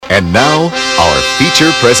And now, our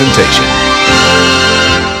feature presentation.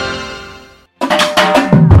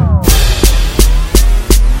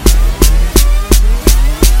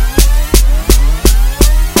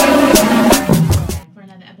 For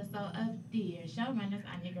another episode of Dear Show. My name is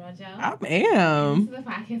Anya Girl Joe. I am. This is a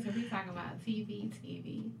podcast where we talk about TV.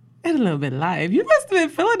 And a little bit live. You must have been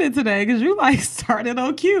feeling it today because you like started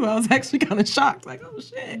on cue. I was actually kind of shocked. Like, oh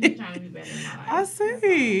shit. I'm trying to be better in my life. I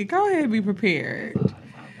see. Go ahead and be prepared.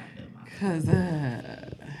 Because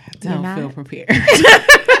don't feel prepared.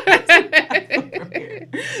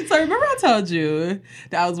 So remember I told you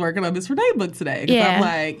that I was working on Miss Renee book today. Because I'm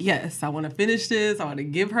like, yes, I want to finish this. I want to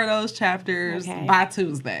give her those chapters by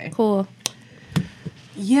Tuesday. Cool.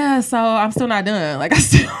 Yeah, so I'm still not done. Like, I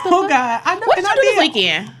still got... I know, What did you do this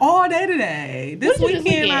weekend? All day today. This What did you do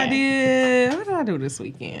this weekend I weekend? did... What did I do this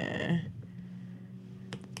weekend?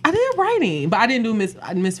 I did writing, but I didn't do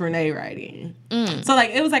Miss Renee writing. So,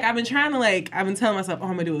 like, it was like I've been trying to, like... I've been telling myself, oh,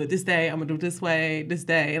 I'm going to do it this day. I'm going to do it this way, this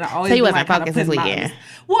day. And I always... So you been, wasn't like, kinda focused this putting weekend?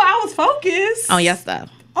 Well, I was focused. On your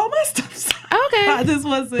stuff. On my stuff. Okay. I just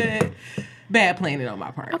wasn't bad planning on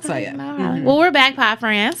my part. So, yeah. No, Well, we're back, pod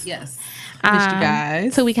friends. Yes. Missed you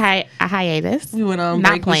guys. 2 week hiatus. We went on Not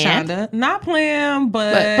break with planned. Shonda. Not planned,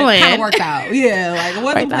 but planned. kind of worked out. Yeah, like it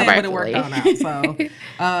wasn't Worked out planned, but it worked out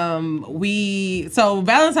now. So,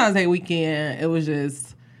 Valentine's Day weekend, it was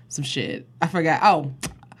just some shit. I forgot. Oh,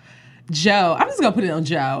 Joe. I'm just going to put it on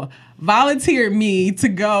Joe. Volunteered me to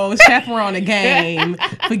go chaperone a game,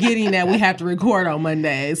 forgetting that we have to record on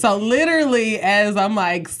Monday. So literally, as I'm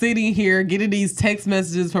like sitting here getting these text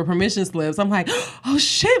messages for permission slips, I'm like, oh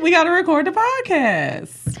shit, we got to record the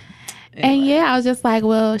podcast. Anyway. And I was just like,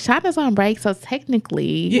 well, Shonda's on break, so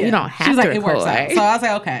technically we don't have she was to like, record. It works out. So I was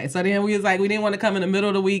like, okay. So then we was like, we didn't want to come in the middle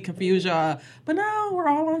of the week, confuse y'all. But no, we're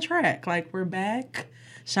all on track. Like, we're back.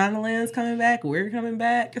 Shondaland's coming back. We're coming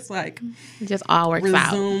back. It's like It just all works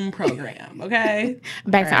out. resume program, okay?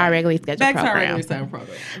 Back to our regularly scheduled Back program. to our regular scheduled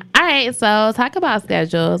program. All right, so talk about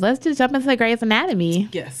schedules. Let's just jump into Grey's Anatomy.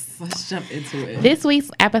 Yes, let's jump into it. This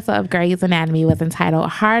week's episode of Grey's Anatomy was entitled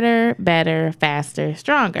Harder, Better, Faster,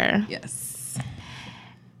 Stronger. Yes.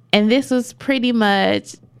 And this was pretty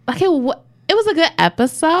much, like, it was a good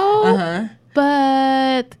episode,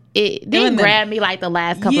 but it didn't grab me like the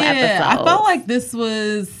last couple of episodes. I felt like this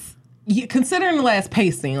was, considering the last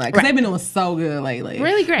pacing, like, because they've been doing so good lately.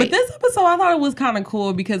 Really great. But this episode, I thought it was kind of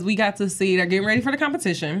cool because we got to see, they're getting ready for the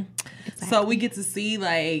competition. Exactly. So we get to see,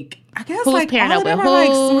 like, I guess, who's like, pairing all up of them with are,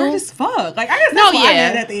 who? like, smart as fuck. Like, I guess that's what I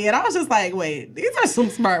had at the end. I was just like, wait, these are some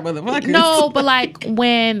smart motherfuckers. No, but, like,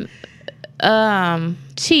 when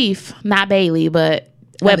Chief, not Bailey, but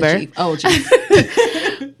Weber. Chief.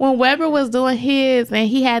 When Weber was doing his and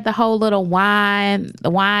he had the whole little wine,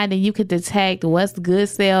 and you could detect what's good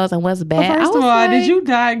cells and what's bad. Well, first I was of all, like, did you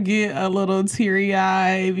not get a little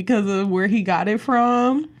teary-eyed because of where he got it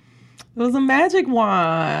from? It was a magic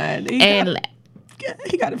wand.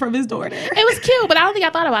 He got it from his daughter. It was cute, but I don't think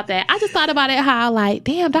I thought about that. I just thought about it how, like,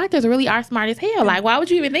 damn, doctors really are smart as hell. Like, why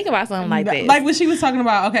would you even think about something like this? Like when she was talking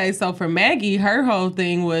about, okay, so for Maggie, her whole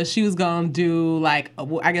thing was she was going to do, like,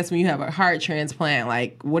 I guess when you have a heart transplant,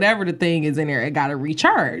 like, whatever the thing is in there, it got to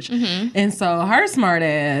recharge. Mm-hmm. And so her smart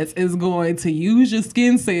ass is going to use your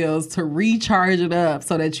skin cells to recharge it up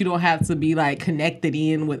so that you don't have to be, like, connected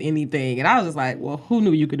in with anything. And I was just like, well, who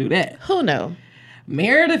knew you could do that? Who knew?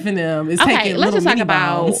 Meredith and them is taking let's little just talk mini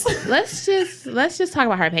about bombs. let's just talk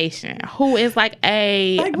about her patient, who is like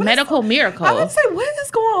a medical miracle. I would say, what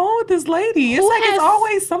is going on with this lady? It's it's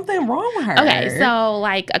always something wrong with her. Okay, so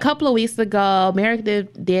like a couple of weeks ago,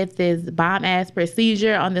 Meredith did this bomb ass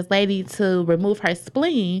procedure on this lady to remove her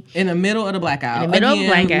spleen in the middle of the blackout.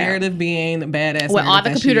 Meredith being the badass when all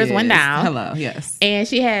the computers went down. Hello, yes. And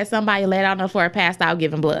she had somebody laid out on the floor, passed out,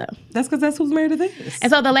 giving blood. That's because that's who Meredith is. And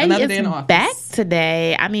so the lady is back today.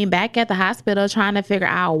 Back at the hospital trying to figure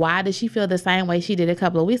out why did she feel the same way she did a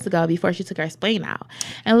couple of weeks ago before she took her spleen out.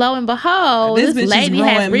 And lo and behold, this lady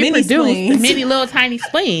has reproduced many little tiny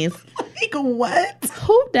spleens. Like, what?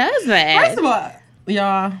 Who does that? First of all,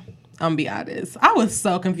 y'all, I'm gonna be honest. I was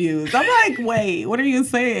so confused. I'm like, wait, what are you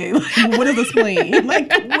saying? Like, what is a spleen? Like,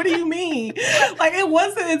 what do you mean? Like, it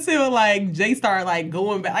wasn't until like Jay started like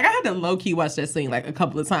going back. Like, I had to low key watch that scene like a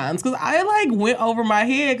couple of times because I like went over my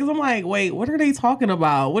head because I'm like, wait, what are they talking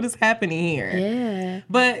about? What is happening here? Yeah.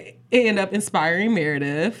 But it ended up inspiring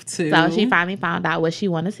Meredith to. So she finally found out what she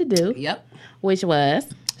wanted to do. Yep. Which was.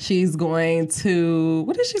 She's going to,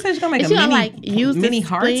 what did she say? She's going to make a mini, use mini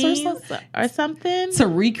hearts or something? To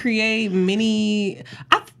recreate mini,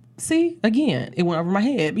 See, again, it went over my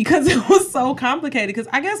head because it was so complicated. Because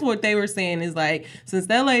I guess what they were saying is like, since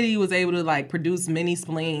that lady was able to like produce many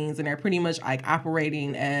spleens and they're pretty much like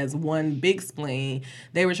operating as one big spleen,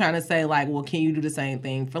 they were trying to say like, well, can you do the same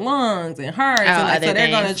thing for lungs and hearts? And like, so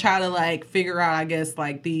they're going to try to like figure out, I guess,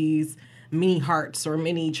 like these mini hearts or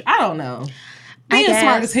mini, I don't know. Being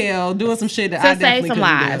smart as hell, doing some shit that I definitely couldn't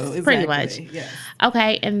lives, do. Exactly. Pretty much. Yes.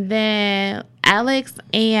 Okay, and then Alex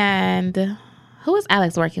and who is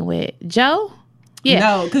Alex working with? Joe? Yeah.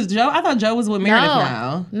 No, because Joe, I thought Joe was with Meredith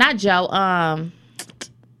now. Not Joe.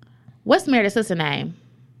 What's Meredith's sister name?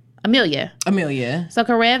 Amelia. So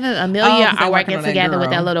Karev and Amelia are working together with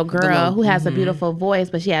that little girl who has a beautiful voice,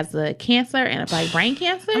 but she has the cancer and like brain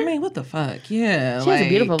cancer. I mean, what the fuck? Yeah. She has a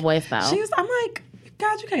beautiful voice though. I'm like,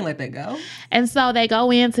 God, you can't let that go. And so they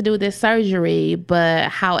go in to do this surgery, but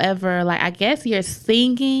however, like I guess you're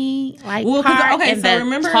singing like part and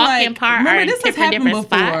the talking part are in this has happened different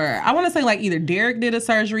before. spots. I want to say like either Derek did a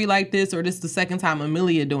surgery like this or this is the second time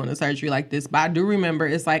Amelia doing a surgery like this. But I do remember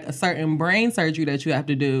it's like a certain brain surgery that you have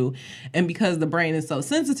to do, and because the brain is so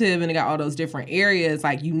sensitive and it got all those different areas,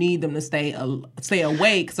 like you need them to stay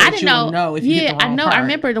awake so that you'll know if you hit the wrong part. I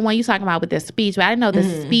remember the one you talking about with the speech, but I didn't know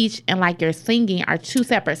the speech and like your singing are two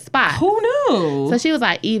separate spots. Who knew? So she was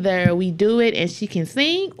like, either we do it and she can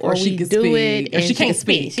sing, or we do it and she can't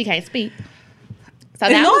speak. She can't speak. So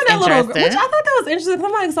that was interesting. Which I thought that was interesting. Cause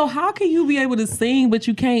I'm like, so how can you be able to sing but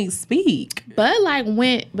you can't speak? But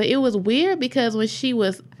it was weird because when she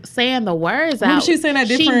was saying the words out, she was saying that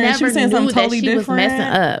different. She was saying something totally different. Was messing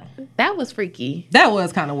up. That was freaky. That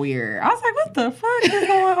was kind of weird. I was like, what the fuck is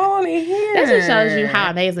going on in here? That just shows you how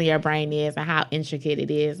amazing your brain is and how intricate it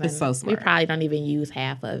is. And it's so smart. We probably don't even use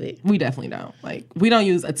half of it. We definitely don't. Like, we don't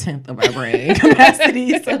use a tenth of our brain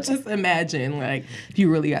capacity. So just imagine, like, if you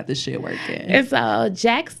really got this shit working. And so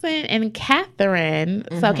Jackson and Catherine.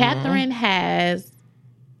 So Catherine has,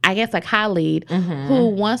 I guess, a colleague who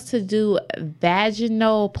wants to do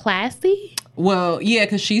vaginoplasty. Well, yeah,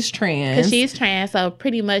 because she's trans. So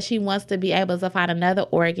pretty much she wants to be able to find another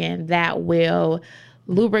organ that will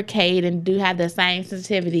lubricate and have the same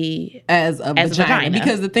sensitivity as a vagina.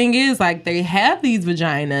 Because the thing is, like, they have these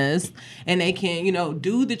vaginas and they can,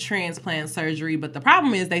 do the transplant surgery, but the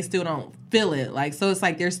problem is they still don't feel it. Like, so it's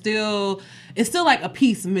like it's still like a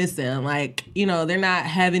piece missing. Like, they're not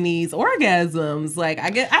having these orgasms. Like, I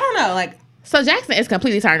don't know, like. So Jackson is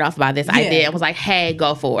completely turned off by this idea and was like, hey,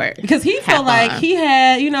 go for it. Because he felt like he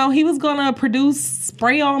had, he was going to produce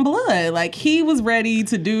spray-on blood. Like, he was ready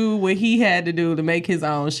to do what he had to do to make his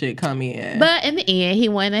own shit come in. But in the end, he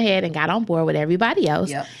went ahead and got on board with everybody else.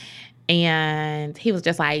 Yep. And he was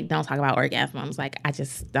just like, don't talk about orgasms. Like, I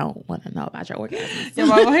just don't want to know about your orgasms.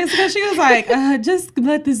 So she was like, just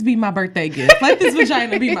let this be my birthday gift. Let this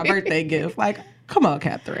vagina be my birthday gift. Like, come on,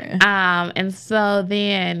 Catherine. And so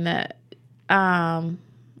then...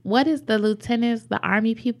 what is the lieutenants, the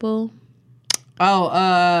army people? Oh,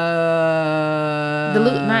 not the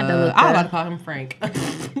lieutenant. I was about to call him Frank.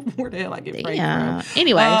 Where the hell I get Frank from?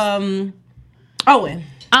 Anyways. Owen.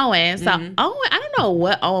 So Owen, I don't know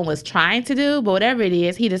what Owen was trying to do, but whatever it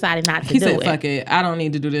is, he decided not to do it. He said, fuck it. I don't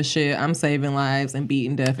need to do this shit. I'm saving lives and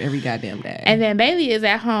beating death every goddamn day. And then Bailey is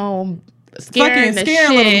at home scaring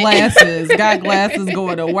little glasses, got glasses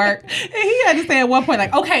going to work. And he had to say at one point,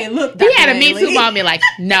 like, okay, look. He had a Me Too moment, like,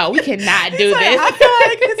 no, we cannot do this.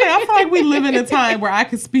 I feel like we live in a time where I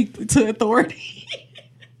can speak to authority.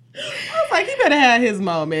 I was like, he better have his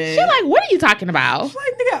moment. She's like, what are you talking about? She's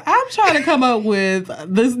like, nigga, I'm trying to come up with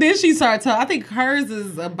this. Then she started telling, I think hers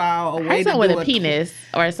is about a way to do with a penis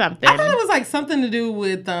or something. I thought it was like something to do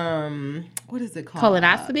with, what is it called?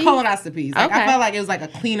 Colonoscopy? Colonoscopies. Like, okay. I felt like it was like a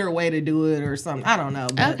cleaner way to do it or something. I don't know.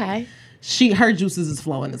 But okay. Her juices is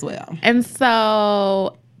flowing as well. And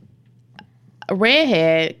so...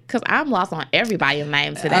 Redhead, because I'm lost on everybody's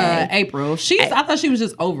name today. April. I thought she was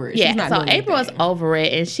just over it. Yeah, she's not so April is over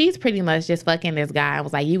it, and she's pretty much just fucking this guy and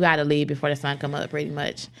was like, you gotta leave before the sun come up, pretty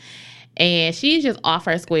much. And she's just off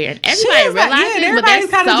her square, and everybody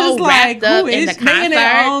realizes, but they're so wrapped up in the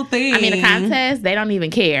concert. The contest, they don't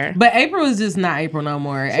even care. But April is just not April no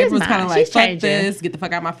more. April's kind of like, fuck this, get the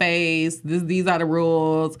fuck out of my face. These are the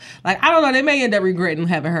rules. Like, I don't know, they may end up regretting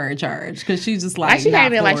having her in charge because she's just like, she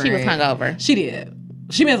came in like she was hungover. She did.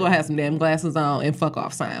 She may as well have some damn glasses on and fuck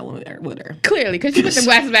off sign with her. Clearly, because she put the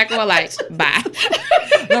glasses back on like, bye.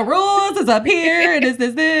 The rules is up here.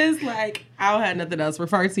 This. Like, I don't have nothing else.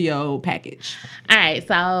 Refer to your package. All right.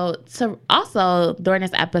 So also during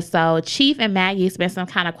this episode, Chief and Maggie spend some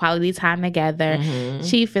kind of quality time together. Mm-hmm.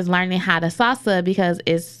 Chief is learning how to salsa because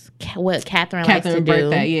it's what Catherine likes to do.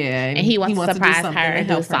 Birthday, yeah. And he wants to surprise her and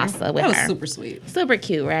do salsa with her. That was super sweet. Super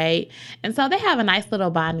cute, right? And so they have a nice little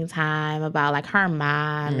bonding time about like her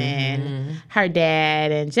mom and her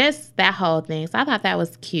dad and just that whole thing. So I thought that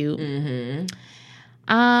was cute.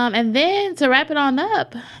 And then to wrap it on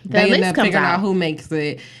up, they end up figuring out who makes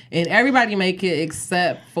it, and everybody make it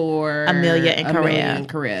except for Amelia and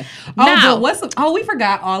Korea. But we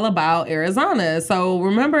forgot all about Arizona. So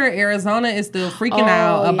remember, Arizona is still freaking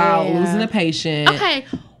out about losing a patient. Okay,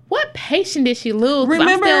 what patient did she lose?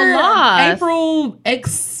 Remember, I'm still lost. April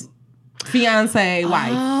ex-fiance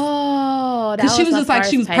wife. Oh, because she was just like,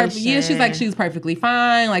 she was perfect. Yeah, she's like, she was perfectly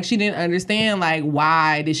fine. Like, she didn't understand, like,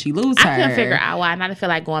 why did she lose her? I couldn't figure out why, and I didn't feel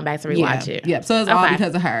like going back to rewatch it. Yeah, so it's all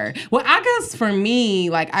because of her. Well, I guess for me,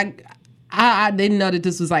 like, I didn't know that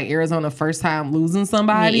this was, like, Arizona first time losing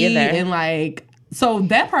somebody. Me either. And, like, so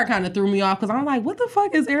that part kind of threw me off because I'm like, what the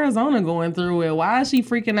fuck is Arizona going through and why is she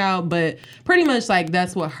freaking out? But pretty much, like,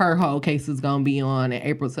 that's what her whole case is going to be on, and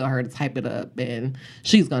April tell her to type it up, and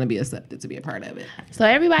she's going to be accepted to be a part of it. So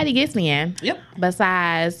everybody gets in. Yep.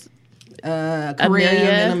 Besides Corinne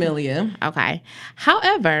and Amelia. Okay.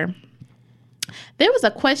 However, there was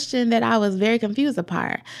a question that I was very confused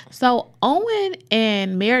about. So Owen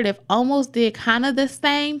and Meredith almost did kind of the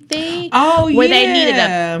same thing. Oh, where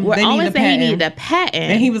yeah. Where Owen said he needed a patent.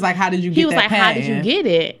 And he was like, how did you get that patent? How did you get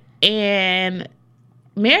it? And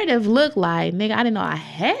Meredith looked like, nigga, I didn't know I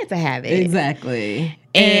had to have it. Exactly.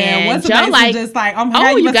 And what's the was just like, oh my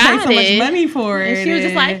God, you must pay so much money for it. And she was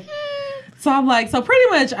just like, So I'm like, so pretty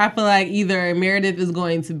much I feel like either Meredith is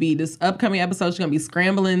going to be, this upcoming episode, she's going to be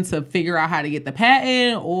scrambling to figure out how to get the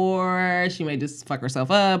patent, or she may just fuck herself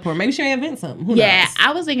up, or maybe she may invent something. Who knows?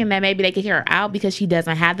 I was thinking that maybe they could hear her out because she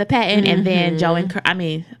doesn't have the patent, and then Joe and, I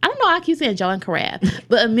don't know, I keep saying Joe and Karev,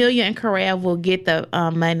 but Amelia and Karev will get the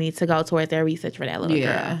money to go towards their research for that little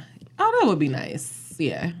girl. Oh, that would be nice.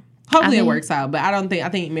 Yeah. Hopefully it works out, but I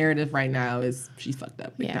think Meredith right now she's fucked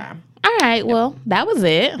up big time. All right, well, that was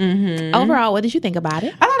it. Overall, what did you think about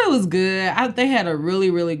it? I thought it was good. They had a really,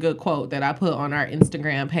 really good quote that I put on our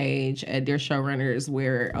Instagram page at Dear Showrunners,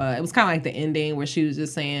 where it was kind of like the ending where she was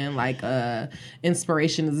just saying, like,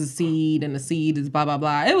 inspiration is a seed and the seed is blah, blah,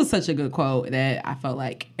 blah. It was such a good quote that I felt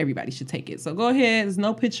like everybody should take it. So go ahead. There's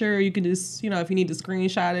no picture. You can just, if you need to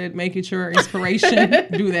screenshot it, make it your inspiration,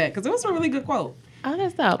 do that. Because it was a really good quote. Oh,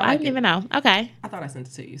 that's dope. I didn't even know. Okay. I thought I sent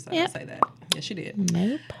it to you, so I'll say that. Yes, you did.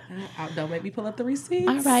 Nope. Don't make me pull up the receipts.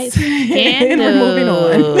 All right. And we're moving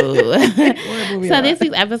on. So this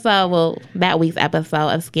week's episode, that week's episode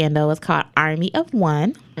of Scandal was called Army of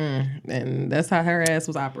One. And that's how her ass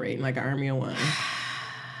was operating, like an army of one.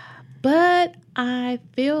 But I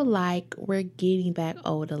feel like we're getting back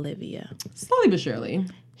old Olivia. Slowly but surely.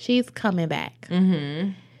 She's coming back.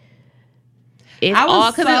 It's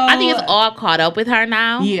all because I think it's all caught up with her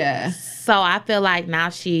now. Yeah. So I feel like now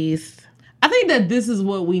I think that this is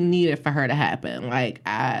what we needed for her to happen. Like,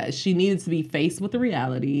 she needed to be faced with the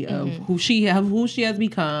reality of who she has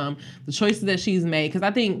become, the choices that she's made. Because I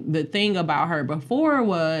think the thing about her before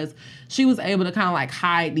was she was able to kind of like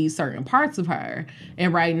hide these certain parts of her.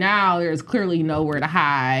 And right now, there's clearly nowhere to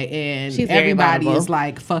hide. And everybody is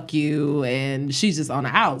like, fuck you. And she's just on the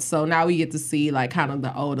outs. So now we get to see like kind of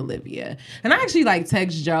the old Olivia. And I actually like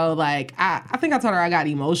text Joe, like, I think I told her I got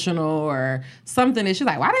emotional or something. And she's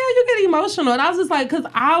like, why the hell you get emotional? And I was just like, because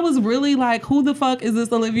I was really like, who the fuck is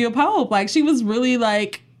this Olivia Pope? Like, she was really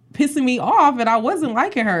like pissing me off and I wasn't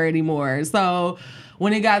liking her anymore. So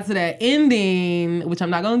when it got to that ending, which I'm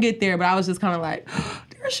not going to get there, but I was just kind of like,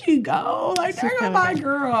 there she go. Like, there go my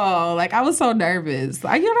girl. Like, I was so nervous.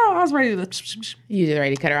 Like, I was ready to... You just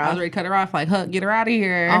ready to cut her off? I was ready to cut her off. Like, get her out of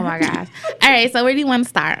here. Oh, my gosh. All right, so where do you want to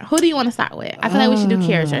start? Who do you want to start with? I feel like we should do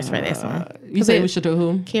characters for this one. You say we should do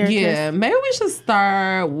who? Characters? Yeah, maybe we should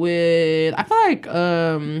start with... I feel like...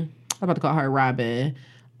 I'm about to call her Robin.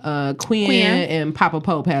 Quinn and Papa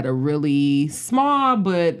Pope had a really small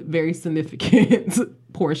but very significant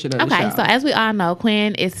portion of the show. Okay, so as we all know,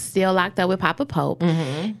 Quinn is still locked up with Papa Pope.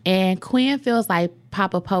 And Quinn feels like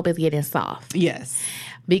Papa Pope is getting soft. Yes.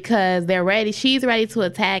 Because she's ready to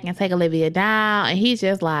attack and take Olivia down. And he's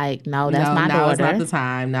just like, no, that's my daughter. Now it's not the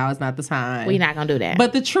time. Now it's not the time. We're not going to do that.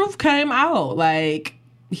 But the truth came out. Like...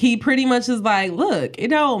 He pretty much is like, look, it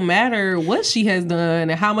don't matter what she has done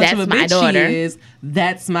and how much of a bitch she is.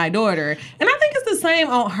 That's my daughter. And I think it's the same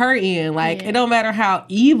on her end. Like, it don't matter how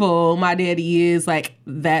evil my daddy is. Like,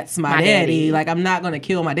 that's my daddy. Like, I'm not going to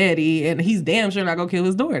kill my daddy. And he's damn sure not going to kill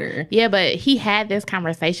his daughter. Yeah, but he had this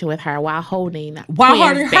conversation with her while holding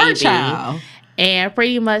her child. And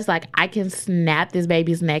pretty much like, I can snap this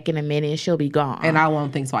baby's neck in a minute and she'll be gone. And I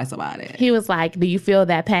won't think twice about it. He was like, do you feel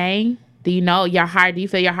that pain? Do you know your heart? Do you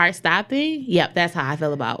feel your heart stopping? Yep, that's how I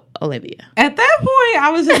feel about Olivia. At that point,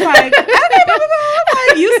 I was just like,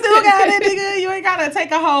 like, you still got it, nigga. You ain't got to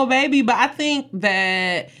take a whole baby. But I think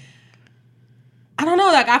that, I don't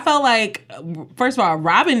know, like, I felt like, first of all,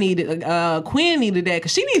 Quinn needed that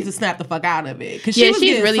because she needs to snap the fuck out of it. Because she was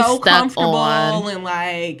getting really so comfortable and,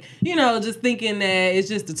 like, you know, just thinking that it's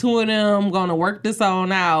just the two of them going to work this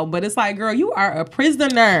on out. But it's like, girl, you are a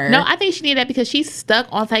prisoner. No, I think she needed that because she's stuck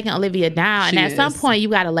on taking Olivia down. And at some point, you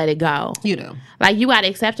got to let it go. You know. Like, you got to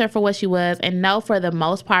accept her for what she was and know for the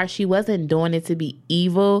most part, she wasn't doing it to be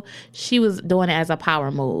evil. She was doing it as a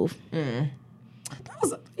power move.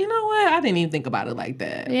 You know what? I didn't even think about it like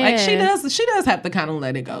that. Yeah. Like, she does have to kind of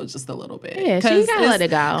let it go just a little bit. Yeah, she gotta let it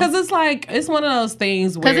go. Because it's like, it's one of those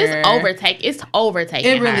things where... Because it's overtaking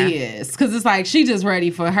It really is. Because it's like, she's just ready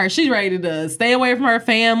for her. She's ready to stay away from her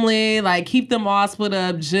family, like, keep them all split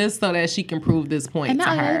up just so that she can prove this point to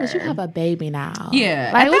her. But you have a baby now. Yeah.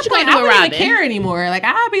 Like, what you gonna do with Robin? I wouldn't even care anymore. Like,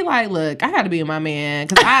 I'd be like, look, I gotta be with my man.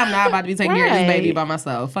 Because I'm not about to be taking care of this baby by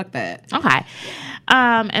myself. Fuck that. Okay.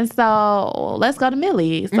 And so let's go to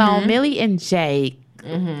Millie. So Millie and Jake.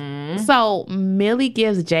 So Millie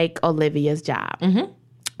gives Jake Olivia's job.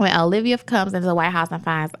 When Olivia comes into the White House and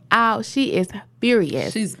finds out, she is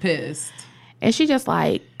furious. She's pissed. And she just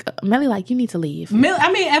like, Millie, like, you need to leave. I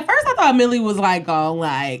mean, at first I thought Millie was like on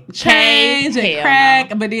like change and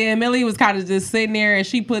crack, but then Millie was kind of just sitting there and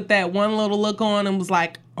she put that one little look on and was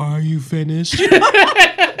like, "Are you finished?"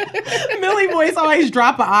 Millie voice always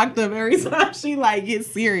drop an octave every time she like gets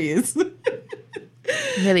serious.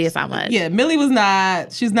 Millie is how much? Yeah, Millie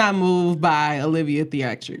she's not moved by Olivia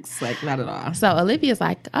theatrics, like not at all. So Olivia's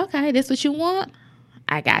like, okay, this what you want?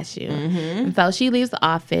 I got you. And so she leaves the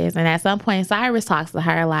office, and at some point Cyrus talks to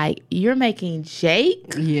her like, you're making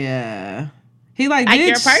Jake? Yeah. He like,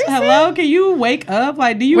 your bitch, person? hello, can you wake up?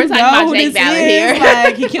 Like, do you We're know who Jake this is? Here.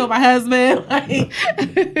 Like, he killed my husband.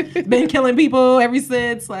 Like, been killing people ever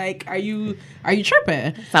since. Like, are you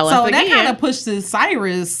tripping? So that kind of pushes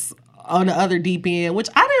Cyrus on the other deep end, which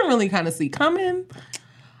I didn't really kind of see coming.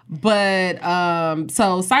 But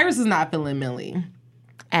so Cyrus is not feeling Millie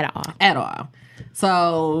at all.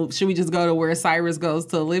 So should we just go to where Cyrus goes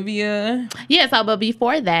to Olivia? Yeah, but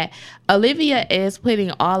before that, Olivia is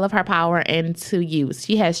putting all of her power into use.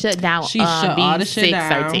 She has shut down all the shit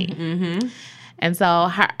down. B613. And so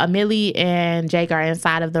Millie and Jake are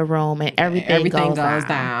inside of the room and everything goes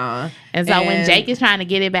down. And so when Jake is trying to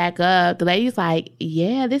get it back up, the lady's like,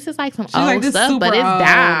 yeah, this is like some old stuff, but it's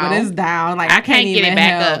down. But it's down. Like, I can't get it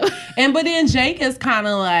back up. But then Jake is kind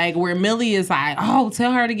of like, where Millie is like, oh,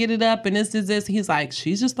 tell her to get it up and this. He's like,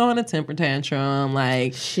 she's just throwing a temper tantrum.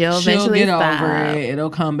 Like, she'll get over it. It'll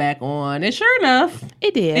come back on. And sure enough,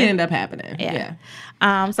 it did. It ended up happening. Yeah.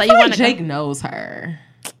 So you want Jake knows her.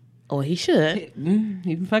 Oh, he should. He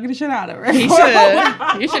been fucking the shit out of her. He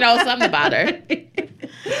should. You should know something about her. He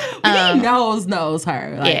knows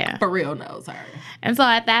her. Like, for real knows her. And so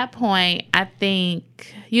at that point, I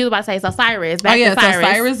think you were about to say, so Cyrus, so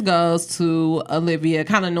Cyrus goes to Olivia,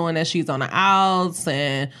 kind of knowing that she's on the outs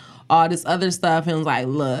and all this other stuff, and was like,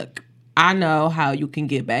 look, I know how you can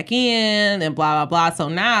get back in and blah, blah, blah. So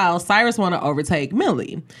now Cyrus want to overtake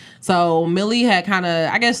Millie. So Millie had kind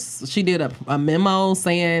of, I guess she did a memo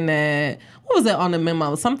saying that, what was it on the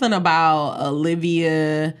memo? Something about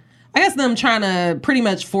Olivia, I guess them trying to pretty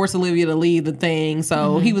much force Olivia to leave the thing.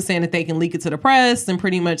 So he was saying that they can leak it to the press and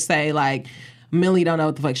pretty much say like, Millie don't know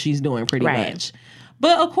what the fuck she's doing pretty much.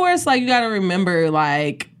 But of course, like, you got to remember,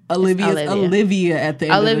 like, Olivia at the end of the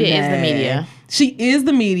day. Olivia is the media. She is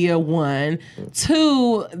the media, one.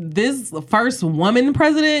 Two, this first woman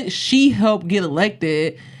president, she helped get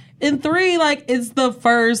elected. And three, like, it's the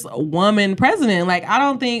first woman president. Like, I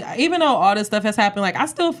don't think, even though all this stuff has happened, like, I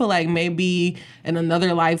still feel like maybe in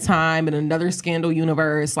another lifetime, in another scandal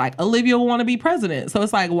universe, like, Olivia will want to be president. So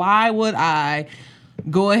it's like, why would I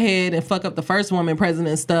go ahead and fuck up the first woman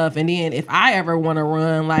president stuff, and then if I ever want to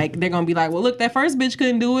run, like, they're gonna be like, well, look, that first bitch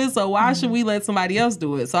couldn't do it, so why should we let somebody else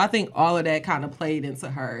do it? So I think all of that kind of played into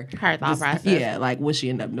her thought process. Yeah, like what she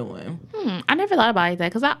ended up doing. I never thought about it like that,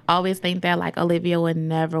 because I always think that like Olivia would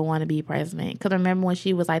never want to be president. Because remember when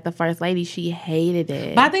she was like the first lady, she hated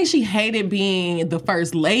it. But I think she hated being the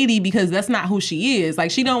first lady because that's not who she is. Like,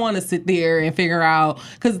 she don't want to sit there and figure out,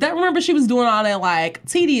 because remember she was doing all that like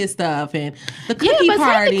tedious stuff and the cookie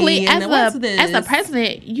party. As the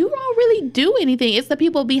president, you don't really do anything. It's the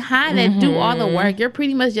people behind that do all the work. You're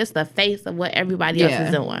pretty much just the face of what everybody else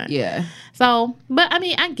is doing. Yeah. So, but I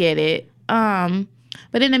mean, I get it.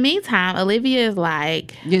 But in the meantime, Olivia is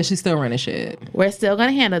like, yeah, she's still running shit. We're still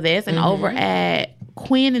gonna handle this, and over at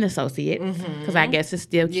Quinn and Associates, because I guess it's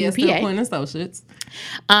still QPA. Yeah, still Quinn and Associates.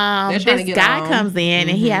 This guy comes in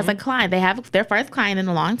and he has a client. They have their first client in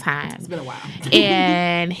a long time. It's been a while.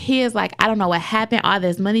 And he is like, I don't know what happened. All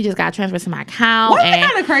this money just got transferred to my account. Wasn't that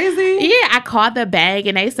kind of crazy? Yeah, I called the bank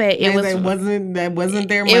and they said it wasn't their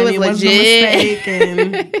money. It was wasn't a mistake.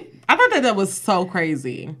 And I thought that was so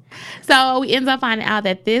crazy. So we end up finding out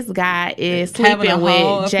that this guy is having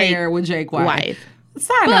sleeping with Jake's wife.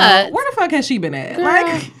 Side note, where the fuck has she been at? Girl,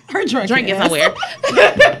 like, her drinking somewhere.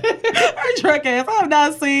 Her drunk ass. I have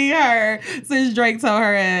not seen her since Drake told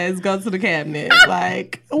her ass go to the cabinet.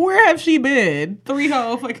 Like, where have she been? 3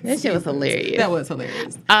 whole fucking That shit was hilarious. That was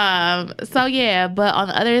hilarious. So yeah, but on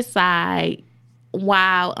the other side,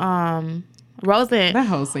 while Rosen, that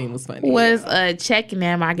whole scene was funny. Was checking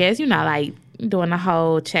them, I guess, like doing the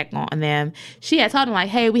whole check on them. She had told him like,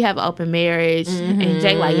 hey, we have an open marriage. And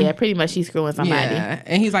Jake like, yeah, pretty much she's screwing somebody. Yeah.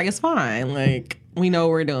 And he's like, it's fine. Like, we know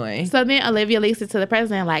what we're doing. So then Olivia leaks it to the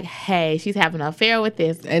president like, hey, she's having an affair with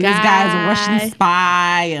this and guy. This guy's a Russian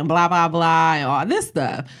spy and blah, blah, blah, and all this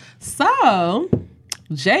stuff. So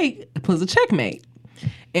Jake pulls a checkmate.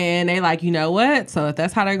 And they like, you know what? So if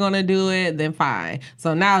that's how they're going to do it, then fine.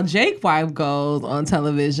 So now Jake's wife goes on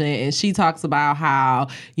television and she talks about how,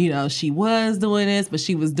 she was doing this, but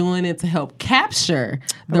she was doing it to help capture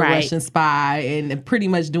the Russian spy and pretty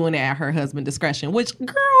much doing it at her husband's discretion, which, girl,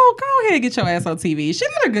 go ahead and get your ass on TV. She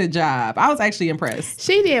did a good job. I was actually impressed.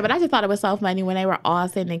 She did, but I just thought it was so funny when they were all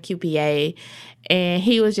sitting in QPA and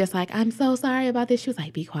he was just like, I'm so sorry about this. She was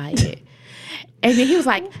like, be quiet. And then he was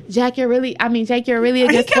like, Jake, you're really a good sport.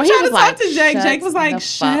 He kept trying to talk to Jake. Jake was like,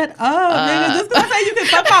 shut up, nigga. Just because I say you can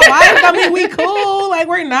fuck my wife, I mean, we cool. Like,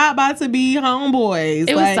 we're not about to be homeboys.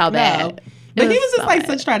 It was so bad. But he was just like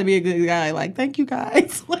such trying to be a good guy. Like, thank you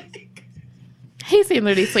guys. Like, he seemed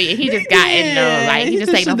really sweet. And he just got in there. Like, he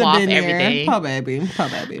just taking off everything. Poor baby.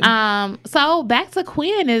 So back to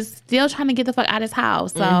Quinn is still trying to get the fuck out of his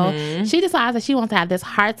house. So she decides that she wants to have this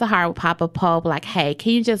heart-to-heart with Papa Pope. Like, hey,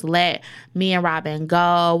 can you just let me and Robin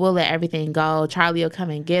go? We'll let everything go. Charlie will come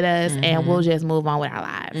and get us. And we'll just move on with our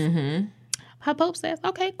lives. Papa Pope says,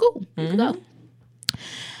 okay, cool. You can go.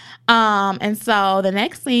 And so the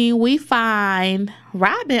next scene, we find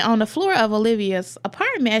Robin on the floor of Olivia's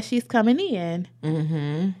apartment as she's coming in.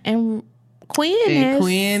 And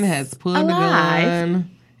Quinn has pulled a gun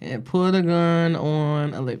and pulled a gun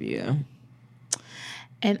on Olivia.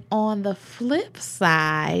 And on the flip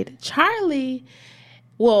side, Charlie,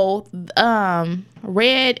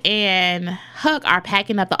 Red and Huck are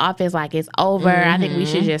packing up the office like it's over. I think we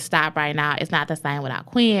should just stop right now. It's not the same without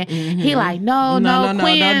Quinn. He like, no,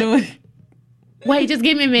 Quinn. Don't do it. Wait, just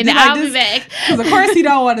give me a minute. I'll be back. Because of course he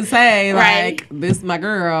don't want to say, like, this is my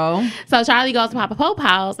girl. So Charlie goes to Papa Pope's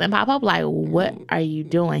house, and Papa Pope like, what are you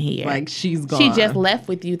doing here? Like, she's gone. She just left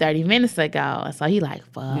with you 30 minutes ago. So he like,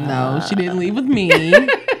 fuck. No, she didn't leave with me.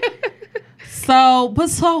 So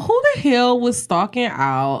who the hell was stalking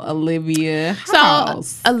out Olivia's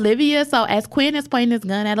house? So as Quinn is pointing his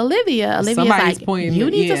gun at Olivia's like,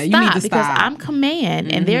 you need to stop because I'm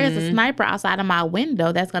command and there is a sniper outside of my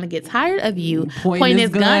window that's going to get tired of you pointing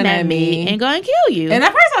his gun at me and going to kill you. And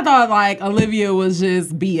at first I thought like Olivia was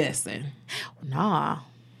just BSing.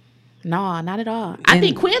 No, not at all. I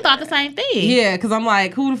think Quinn thought the same thing. Yeah, because I'm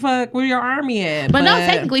like, who the fuck, where your army at? But no,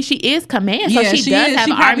 technically she is command. So she does have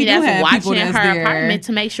an army that's watching her apartment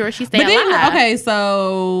to make sure she stays alive.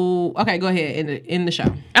 Okay, go ahead, in the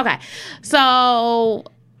show. Okay, so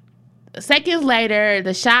seconds later,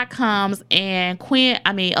 the shot comes and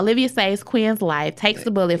Olivia saves Quinn's life, takes the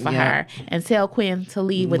bullet for her, and tell Quinn to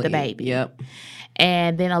leave with the baby. Yep.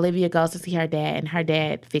 And then Olivia goes to see her dad, and her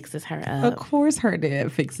dad fixes her up. Of course her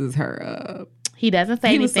dad fixes her up. He doesn't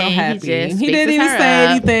say anything. Was so happy. He didn't even say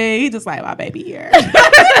anything. He just like, my baby here.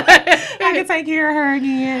 I can take care of her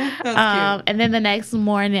again. And then the next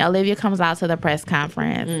morning, Olivia comes out to the press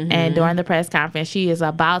conference. And during the press conference, she is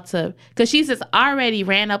about to, because she just already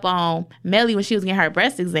ran up on Melly when she was getting her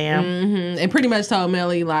breast exam. And pretty much told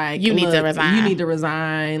Melly, like, you need to resign. You need to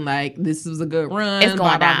resign. Like, this was a good run. It's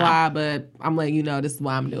going down. Blah, but I'm letting you know this is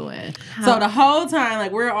what I'm doing. So the whole time,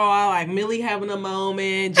 like, we're all like, Millie having a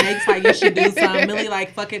moment. Jake's like, you should do something. Millie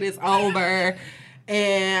like, fuck it, it's over.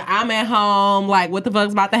 And I'm at home, like, what the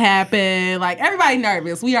fuck's about to happen? Like, everybody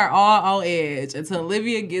nervous. We are all on edge until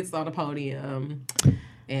Olivia gets on the podium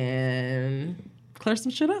and clears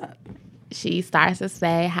some shit up. She starts to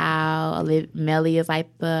say how Melly is like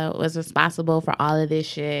was responsible for all of this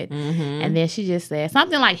shit. And then she just says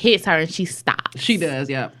something like hits her and she stops. She does,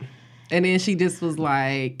 yep. And then she just was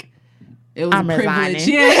like, It was a privilege.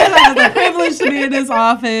 Yeah, it was a privilege to be in this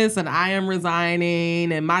office, and I am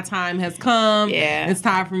resigning, and my time has come. Yeah. It's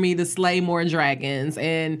time for me to slay more dragons.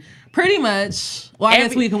 And pretty much, well, I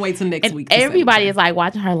guess we can wait till next week. Everybody is like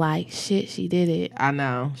watching her like, shit, she did it. I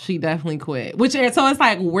know. She definitely quit. So it's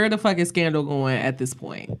like, where the fuck is Scandal going at this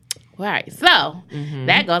point? All right, so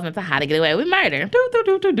that goes into How to Get Away with Murder.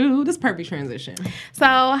 This perfect transition. So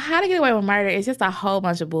How to Get Away with Murder is just a whole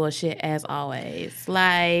bunch of bullshit as always.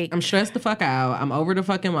 Like, I'm stressed the fuck out. I'm over the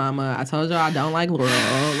fucking mama. I told y'all I don't like Laurel.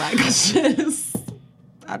 Like,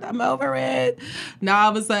 I'm over it. Now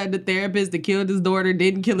all of a sudden the therapist that killed his daughter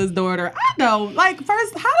didn't kill his daughter. I know. Like,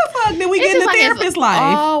 first, how the fuck did we get in the therapist's life?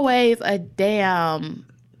 Always a damn.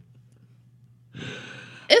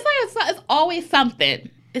 It's always something.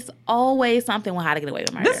 It's always something with How to Get Away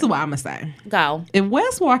with Murder. This is what I'm going to say. Go. If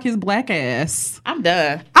Wes walk his black ass, I'm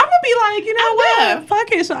done. I'm going to be like, you know I'm what? done.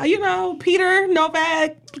 Fuck it. You know, Peter,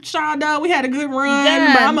 Novak, Shonda, we had a good run.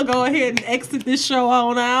 Done. But I'm going to go ahead and exit this show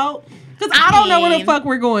on out. Because I don't know where the fuck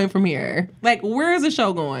we're going from here. Like, where is the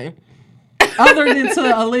show going? Other than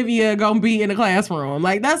to Olivia going to be in the classroom.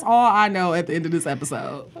 Like, that's all I know at the end of this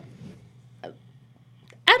episode.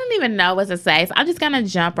 I don't even know what to say, so I'm just gonna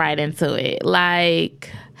jump right into it. Like,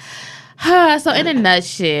 so in a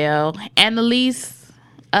nutshell, Annalise,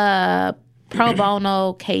 pro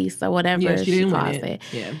bono case or whatever she didn't calls win it.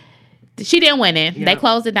 Yeah, she didn't win it. Yep. They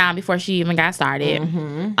closed it down before she even got started.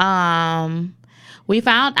 We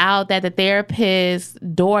found out that the therapist's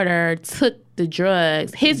daughter took the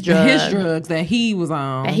drugs, his drugs that he was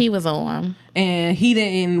on. And he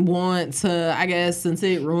didn't want to, I guess, since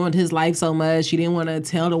it ruined his life so much, he didn't want to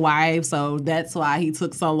tell the wife. So that's why he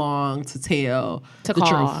took so long to tell the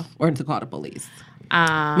truth or to call the police.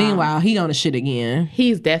 Meanwhile, he on the shit again.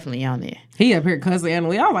 He's definitely on it. He up here cussing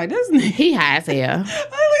Annalise. I was like, this nigga. He high as hell. Annalise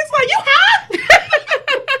like, you high?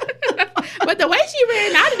 But the way she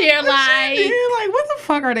ran out of there, like what the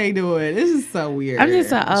fuck are they doing? This is so weird. I'm just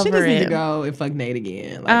so over she just it. need to go and fuck Nate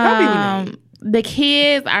again. Like, the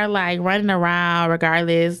kids are like running around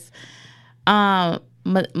regardless.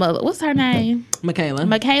 What's her name? Michaela.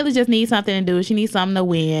 Michaela just needs something to do. She needs something to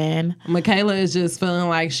win. Michaela is just feeling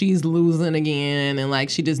like she's losing again and like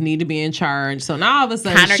she just need to be in charge. So now all of a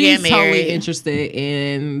sudden Connor she's totally interested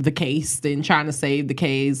in the case and trying to save the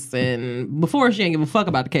case. And before she didn't give a fuck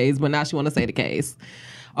about the case, but now she want to save the case.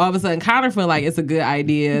 All of a sudden Connor feel like it's a good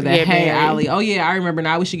idea that, hey, Allie, oh yeah, I remember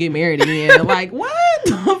now we should get married again. Like, what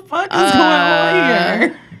the fuck is going on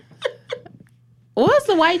here? What's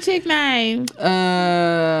the white chick name?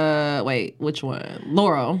 Wait, which one?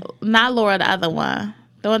 Laurel. Not Laura, the other one.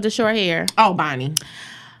 The one with the short hair. Oh, Bonnie.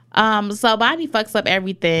 So Bonnie fucks up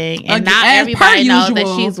everything, and not everybody knows that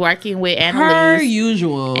she's working with Annalise. Per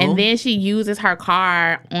usual. And then she uses her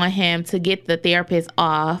car on him to get the therapist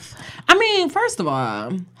off. I mean, first of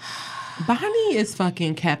all, Bonnie is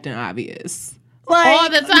fucking Captain Obvious. Like, all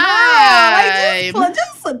the time. Yeah, like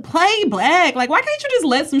just play black. Like, why can't you just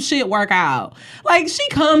let some shit work out? Like, she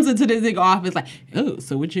comes into this big office like, oh,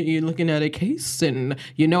 so what you're looking at a case and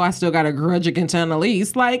you know I still got a grudge against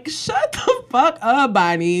Annalise. Like, shut the fuck up,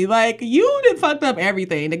 Bonnie. Like, you done fucked up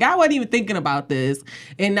everything. The guy wasn't even thinking about this,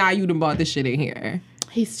 and now you done brought this shit in here.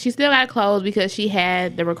 She still got clothes because she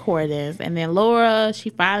had the recordings. And then Laura, she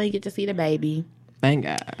finally get to see the baby. Thank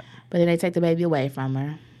God. But then they take the baby away from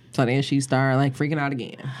her. So then she started like freaking out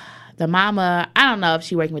again. The mama, I don't know if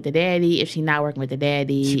she working with the daddy, if she not working with the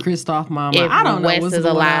daddy. She Kristoff mama. If I don't know Wes what's is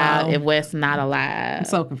going alive, on. if Wes not alive. I'm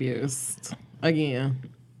so confused.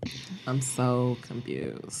 Again. I'm so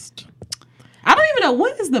confused. I don't even know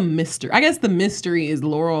what is the mystery. I guess the mystery is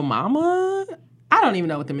Laurel mama. I don't even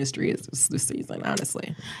know what the mystery is this season,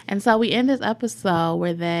 honestly. And so we end this episode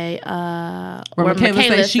where they where Michaela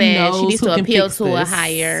says she needs to appeal to a this.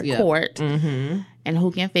 higher court and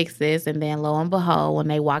who can fix this. And then lo and behold, when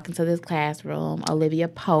they walk into this classroom, Olivia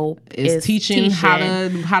Pope is teaching how to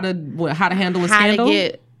handle a scandal.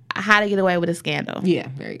 How to get away with a scandal. Yeah,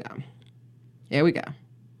 there you go. There we go.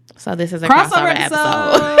 So this is a crossover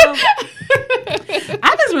episode.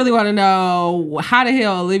 I just really want to know how the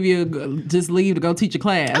hell Olivia just leave to go teach a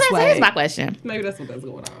class. Okay, so here's my question. Maybe that's what's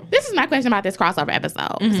going on. This is my question about this crossover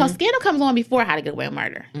episode. So Scandal comes on before How to Get Away with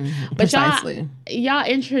Murder. But Precisely. y'all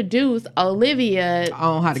introduce Olivia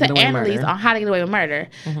on How to Get Away with Annalise Murder. on How to Get Away with Murder.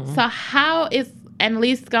 So how is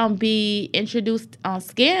Annalise going to be introduced on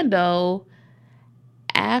Scandal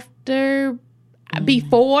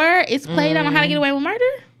before it's played on How to Get Away with Murder?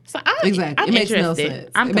 So exactly. I'm it makes interested. no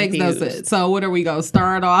sense. I'm it makes no confused. sense. So what are we going to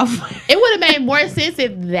start off? It would have made more sense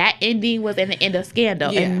if that ending was in the end of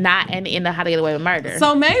Scandal and not in the end of How to Get Away with Murder.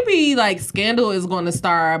 So maybe like Scandal is going to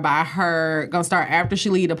start after she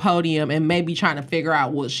leave the podium and maybe trying to figure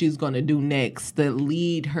out what she's going to do next to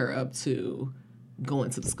lead her up to going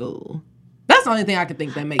to the school. That's the only thing I could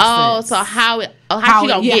think that makes sense. Oh, so how she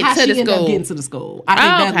gonna get to the school? Getting to the school.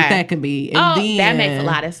 I think that could be. And then that makes a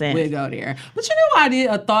lot of sense. We'll go there. But you know what I did?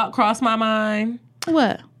 A thought crossed my mind.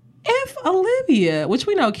 What? If Olivia, which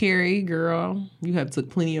we know, Carrie, girl, you have took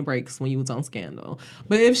plenty of breaks when you was on Scandal.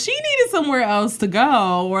 But if she needed somewhere else to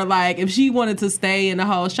go, or like if she wanted to stay in the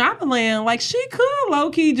whole Shondaland, like she could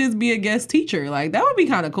low key just be a guest teacher. Like that would be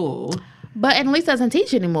kind of cool. But Annalise doesn't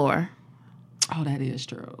teach anymore. Oh, that is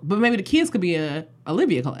true. But maybe the kids could be in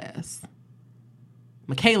Olivia class.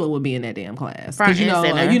 Michaela would be in that damn class. Because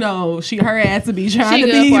her ass would be trying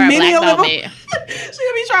to be mini Olivia. She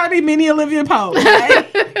would be trying to be mini Olivia Pope. Like,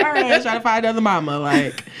 her ass trying to find another mama.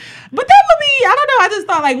 Like, but that would be, I don't know. I just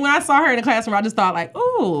thought like when I saw her in the classroom, I just thought like,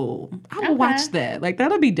 oh, I would watch that. Like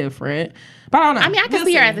that'll be different. But I don't know. I mean, I can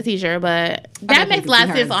see her as a teacher, but that makes a lot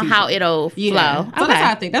of sense on how it'll flow. So that's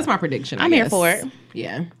how I think. That's my prediction. I'm here for it.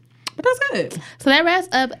 Yeah. But that's good. So that wraps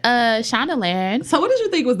up Shondaland. So what did you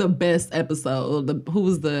think was the best episode?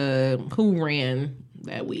 Who ran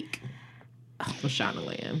that week for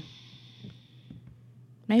Shondaland?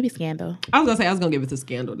 Maybe Scandal. I was gonna give it to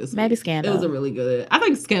Scandal this week. Maybe Scandal. It was a really good. I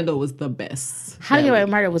think Scandal was the best. How to Get Away with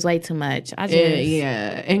Murder was way too much.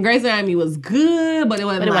 Yeah. And Grey's Anatomy was good, but it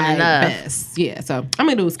wasn't enough. Best. Yeah. So I'm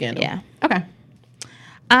gonna do Scandal. Yeah. Okay.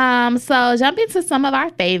 So jumping to some of our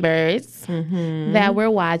favorites that we're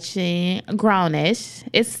watching, Grownish.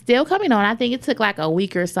 It's still coming on. I think it took like a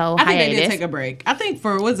week or so. I think they did take a break. I think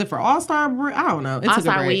for All-Star Break? I don't know. It took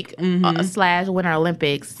a break. Week / Winter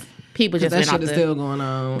Olympics. People just that shit is still going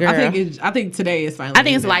on. Girl. I think today is finally. I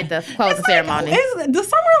think it's like the closing ceremony. The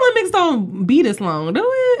Summer Olympics don't be this long, do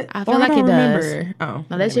it? I feel like it does. Oh,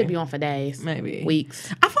 no, that should be on for days, maybe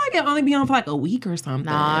weeks. I feel like it only be on for like a week or something.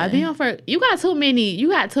 Nah, it be on for. You got too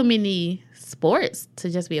many sports to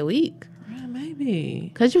just be a week. Maybe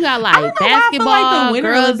because you got like basketball, I feel like the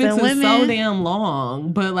Winter girls Olympics and women. Is so damn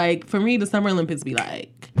long, but like for me, the Summer Olympics be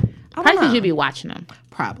like. Probably you be watching them.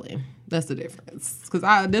 Probably. That's the difference.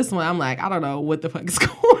 Because this one, I'm like, I don't know what the fuck is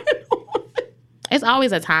going on. It's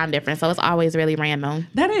always a time difference, so it's always really random.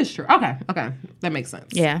 That is true. Okay. That makes sense.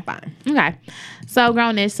 Yeah. Fine. Okay. So,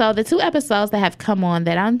 Grownish. So, the 2 episodes that have come on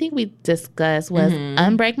that I don't think we discussed was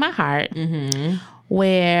Unbreak My Heart,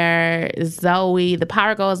 where Zoe, the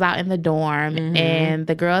power goes out in the dorm, and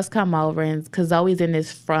the girls come over, and because Zoe's in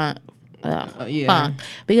this funk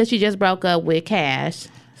because she just broke up with Cash.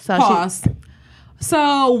 So Pause.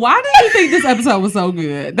 So why did you think this episode was so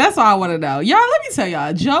good? That's all I want to know. Y'all, let me tell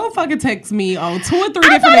y'all. Joe fucking texts me on 2 or 3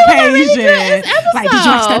 different occasions. Really like, did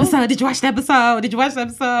you watch the episode? Did you watch the episode? Did you watch the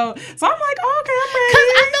episode? So I'm like, oh, okay, I'm ready. Because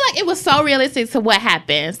I feel like it was so realistic to what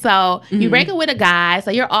happened. So you break up with a guy,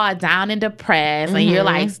 so you're all down and depressed, and you're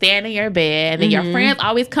like staying in your bed, and then your friends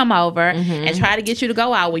always come over and try to get you to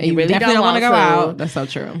go out when you really don't want to go out. That's so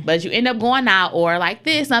true. But you end up going out, or like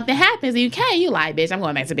this, something happens, and you can't. You like, bitch, I'm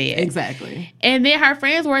going back to bed. Exactly. And then her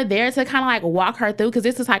friends were there to kind of like walk her through because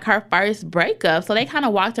this is like her first breakup. So they kind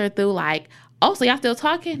of walked her through like, oh, so y'all still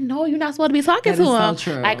talking? No, you're not supposed to be talking to him.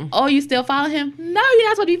 So true. Like, oh, you still following him? No, you're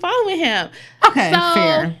not supposed to be following him. Okay,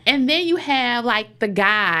 fair. And then you have like the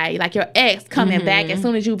guy, like your ex coming back as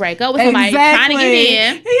soon as you break up with somebody trying to get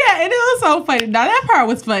in. Yeah, and it was so funny. Now that part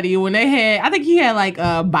was funny when they had, I think he had like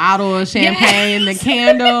a bottle of champagne and a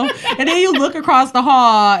candle. And then you look across the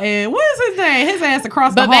hall and what is his name? His ass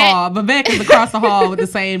across the hall. Vivek is across the hall with the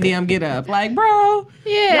same damn get up. Like, bro,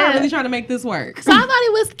 y'all really trying to make this work. So I thought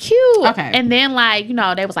it was cute. Okay. And then like, you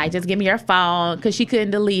know, they was like, just give me your phone because she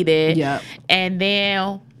couldn't delete it. Yep. And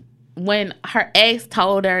then when her ex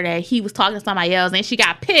told her that he was talking to somebody else and she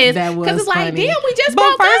got pissed because it's like, damn, we just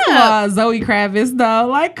broke up. But first of all, Zoe Kravitz though,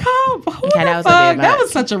 like, come, who the fuck? That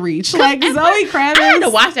was such a reach. Like Zoe Kravitz. I had to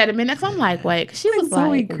watch that a minute because I'm like, wait, because she was Zoe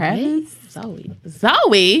like, Kravitz?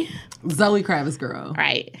 Zoe Kravitz girl.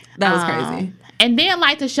 Right. That was crazy. And then,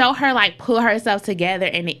 like, to show her, like, pull herself together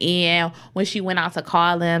in the end when she went out to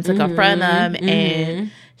call them, to confront them,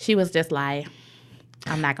 and she was just like,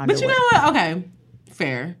 I'm not going to do it. But you know what? Okay,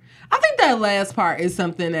 fair. I think that last part is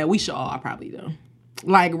something that we should all probably do.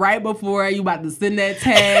 Like right before you about to send that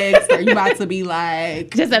text, or you about to be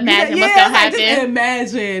like, just imagine what's gonna happen. Just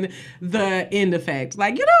imagine the end effect.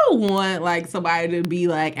 Like you don't want like somebody to be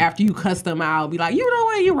like after you cuss them out, be like, you know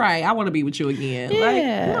what, you're right. I want to be with you again. Yeah.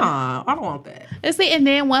 Like, nah, I don't want that. And see, and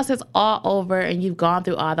then once it's all over and you've gone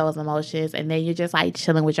through all those emotions, and then you're just like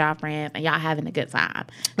chilling with y'all friends and y'all having a good time.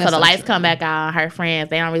 So the lights come back on. Her friends,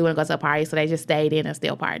 they don't really want to go to a party, so they just stayed in and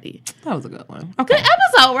still party. That was a good one. Okay. Good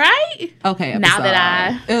episode, right? Okay. Now that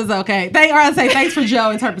it was okay. Thanks for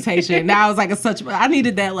Joe interpretation. Now it was like I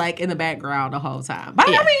needed that like in the background the whole time. But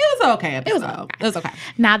I mean, it was okay episode. It was okay.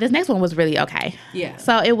 Now this next one was really okay. Yeah.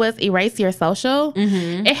 So it was Erase Your Social.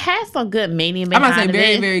 Mm-hmm. It has some good meaning behind it. I'm gonna say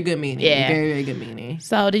very, very good meaning. Yeah. Very, very good meaning.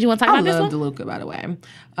 So did you want to talk about this one? I love DeLuca, by the way.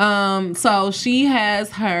 So she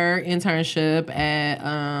has her internship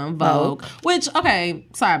at Vogue. Which, okay,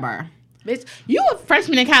 sidebar. Bitch, you a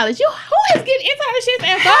freshman in college. Who is getting internships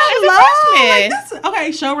and Vogue as a freshman? Okay,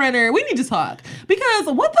 showrunner, we need to talk. Because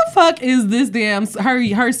what the fuck is this damn,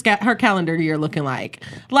 her calendar year looking like?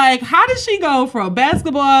 Like, how did she go from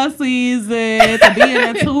basketball season to being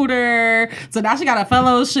a tutor, so now she got a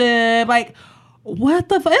fellowship? Like, what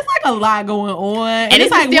the fuck? It's like a lot going on. And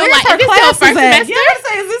it's like, where's her classes at? Yeah, I'm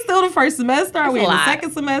saying, is this still the first semester? Are we in the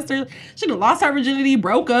second semester? She done lost her virginity,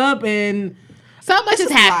 broke up, and... So much has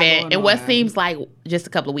happened in what seems like just a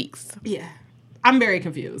couple of weeks. Yeah. I'm very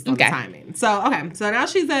confused on the timing. So now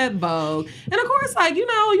she's at Vogue. And of course, like, you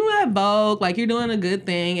know, you at Vogue, like, you're doing a good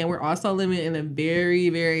thing. And we're also living in a very,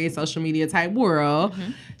 very social media type world.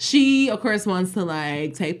 Mm-hmm. She, of course, wants to,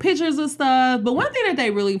 like, take pictures of stuff. But one thing that they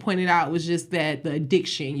really pointed out was just that the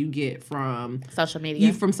addiction you get from social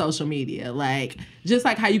media. Like, just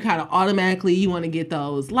like how you kind of automatically, you want to get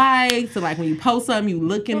those likes. So, like, when you post something, you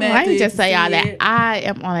looking at it. Let me just say, y'all, that I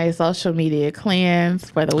am on a social media cleanse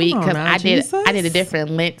for the week. Because I did a different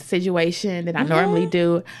Lent situation than I normally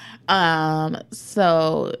do.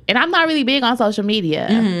 So, and I'm not really big on social media.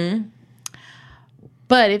 Mm-hmm.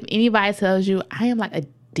 But if anybody tells you, I am like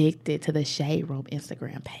addicted to the Shade Room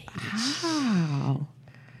Instagram page. Wow.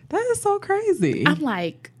 That is so crazy. I'm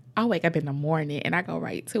like, I wake up in the morning and I go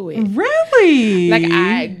right to it. Really? Like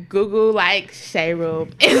I Google like Shade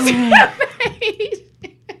Room Instagram page.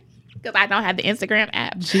 Because I don't have the Instagram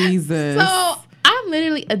app. Jesus. So I'm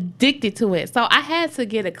literally addicted to it. So I had to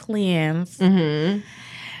get a cleanse. Mm-hmm.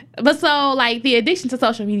 But so, like, the addiction to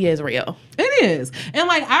social media is real. It is. And,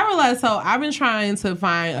 like, I realized, so I've been trying to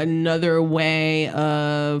find another way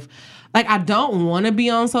of, like, I don't want to be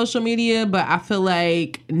on social media, but I feel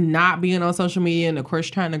like not being on social media and, of course,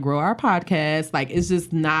 trying to grow our podcast, like, it's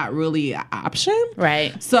just not really an option.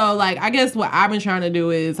 Right. So, like, I guess what I've been trying to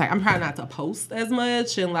do is, like, I'm trying not to post as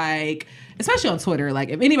much and, like, especially on Twitter. Like,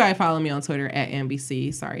 if anybody follow me on Twitter at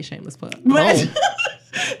NBC, sorry, shameless plug. But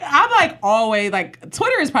I'm like always, like,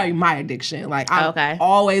 Twitter is probably my addiction. Like, I'm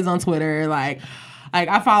always on Twitter. Like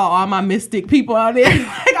I follow all my mystic people out there.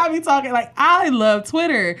 Like, I be talking, like, I love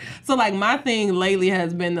Twitter. So, like, my thing lately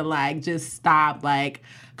has been to, like, just stop, like,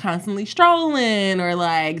 constantly strolling or,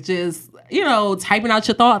 like, just, you know, typing out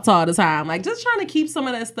your thoughts all the time. Like, just trying to keep some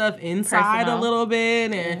of that stuff inside a little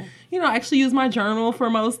bit and, you know, actually use my journal for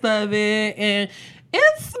most of it. And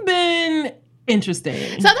it's been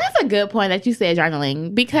interesting. So that's a good point that you said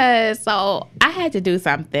journaling, because so I had to do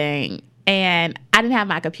something and I didn't have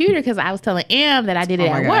my computer because I was telling Em that I did it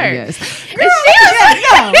at work. Yes. Girl,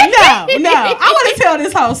 no. I want to tell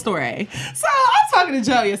this whole story. So I was talking to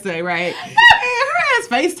Joe yesterday, right? And her ass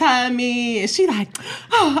FaceTime me and she like,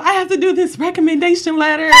 oh, I have to do this recommendation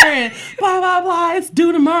letter and blah, blah, blah. It's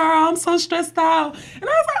due tomorrow. I'm so stressed out. And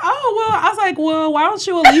I was like, well, why don't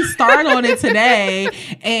you at least start on it today?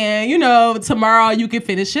 And, you know, tomorrow you can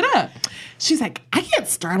finish it up. She's like, I can't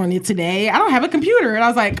start on it today. I don't have a computer. And I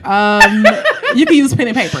was like, you can use pen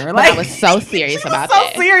and paper. Like, I was so serious about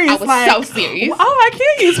that. I was so serious. Oh, I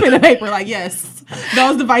can use pen and paper. Like, yes,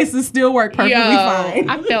 those devices still work perfectly fine.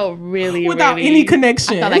 I felt really, without any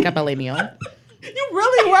connection. I felt like a millennial. You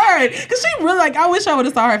really were. Because she really, like, I wish I would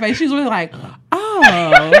have saw her face. She was really like, oh,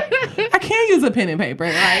 I can use a pen and paper.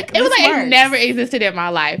 Like, it was like works. It never existed in my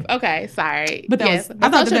life. Okay, sorry. But I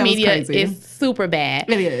thought social media is super bad.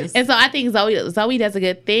 It is. And so I think Zoe does a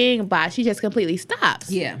good thing, but she just completely stops.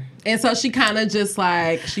 Yeah. And so she kind of just,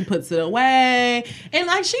 like, she puts it away. And,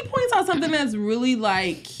 like, she points out something that's really,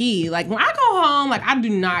 like, key. Like, when I go home, like, I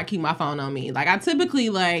do not keep my phone on me. Like, I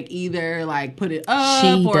typically, like, either, like, put it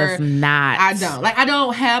up or does not. I don't. Like, I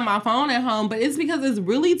don't have my phone at home, but it's because it's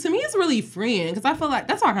really, to me, it's really freeing. Because I feel like,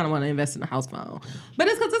 that's why I kind of want to invest in a house phone. But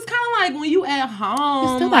it's because it's kind of like when you at home.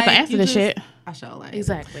 It's still like an answer to shit. I show like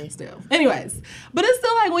exactly. Still, anyways, but it's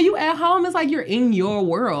still like when you at home, it's like you're in your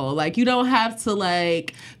world. Like you don't have to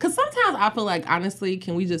like, because sometimes I feel like honestly,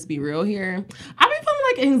 can we just be real here? I be feeling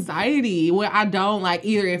like anxiety where I don't like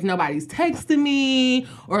either if nobody's texting me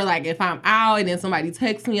or like if I'm out and then somebody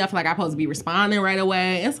texts me, I feel like I'm supposed to be responding right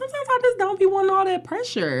away. And sometimes I just don't be wanting all that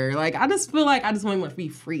pressure. Like I just feel like I just want to be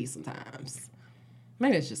free sometimes.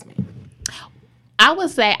 Maybe it's just me. I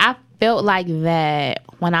would say I felt like that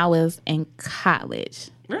when I was in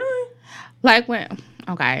college. Really? Like when,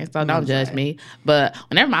 okay, so don't judge me, but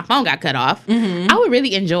whenever my phone got cut off, I would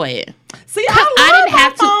really enjoy it. See, I didn't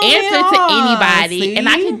have to answer to anybody, See? and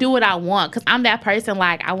I can do what I want because I'm that person.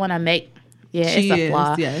 Like I want to make. Yeah, she it's a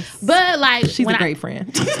flaw. Yes. But like she's a great friend.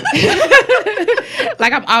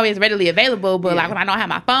 Like I'm always readily available, but like when I don't have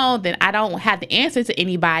my phone, then I don't have to answer to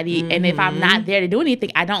anybody. And if I'm not there to do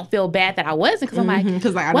anything, I don't feel bad that I wasn't because I'm like, I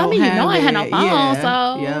had no phone.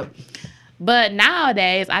 So, but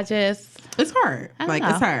nowadays I just. It's hard.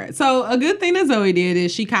 It's hard. So a good thing that Zoe did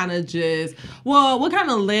is she kind of just, what kind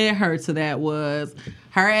of led her to that was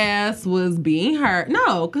her ass was being hurt.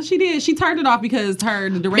 No, because she did. She turned it off because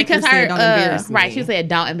the director said, don't embarrass me. Right, she said,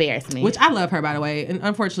 don't embarrass me. Which I love her, by the way. And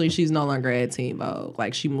unfortunately, she's no longer at Teen Vogue.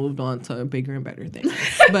 Like, she moved on to bigger and better things.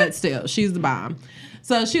 But still, she's the bomb.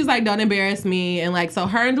 So she was like, don't embarrass me. And like, so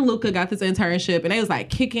her and DeLuca got this internship and they was like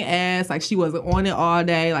kicking ass. Like she wasn't on it all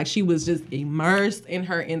day. Like she was just immersed in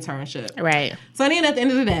her internship. Right. So then at the end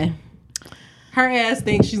of the day, her ass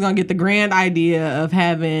thinks she's going to get the grand idea of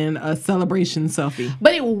having a celebration selfie.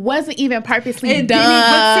 But it wasn't even purposely done.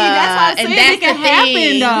 But see, that's why I said it can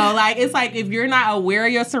happen though. Like, it's like if you're not aware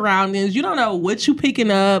of your surroundings, you don't know what you picking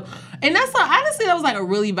up. And that's honestly, that was like a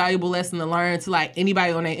really valuable lesson to learn to like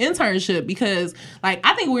anybody on their internship because like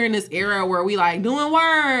I think we're in this era where we like doing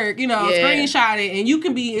work, screenshot it, and it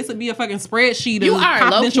could be a fucking spreadsheet of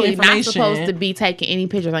confidential information. Not supposed to be taking any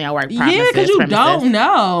pictures on your work premises. Yeah, because you don't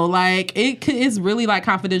know. Like it's really like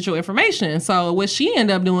confidential information. So what she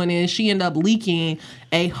ended up doing is she ended up leaking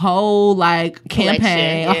a whole like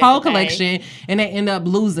campaign, a whole collection, and they end up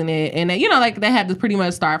losing it. And they, they had to pretty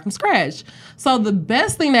much start from scratch. So the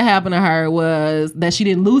best thing that happened to her was that she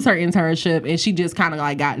didn't lose her internship and she just kind of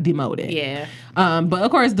like got demoted. Yeah. But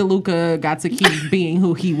of course, DeLuca got to keep being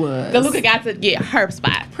who he was. DeLuca got to get her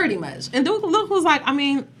spot. Pretty much. And DeLuca was like,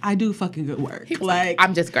 I do fucking good work. Like,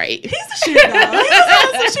 I'm just great. He's the shit,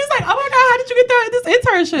 though. So she's like, oh my God, how did you get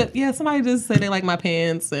this internship? Yeah, somebody just said they like my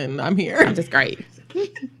pants and I'm here. I'm just great.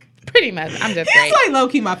 Pretty much. I'm just great. He's like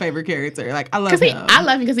low-key my favorite character. Like, I love him. I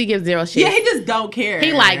love him because he gives zero shit. Yeah, he just don't care.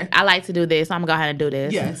 He like, I like to do this, so I'm going to go ahead and do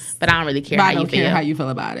this. Yes. But I don't really care how you feel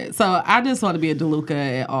about it. So I just want to be a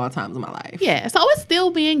DeLuca at all times of my life. Yeah. So it's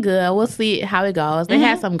still being good. We'll see how it goes. They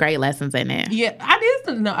had some great lessons in it. Yeah. I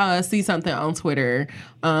did see something on Twitter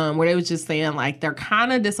where they was just saying like they're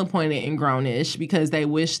kind of disappointed in Grownish because they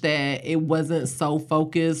wish that it wasn't so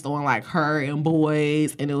focused on like her and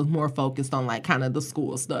boys and it was more focused on like kind of the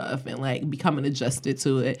school stuff and like becoming adjusted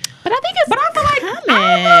to it. But I think it's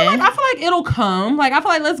I feel like it'll come. Like I feel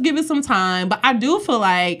like let's give it some time. But I do feel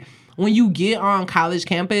like when you get on college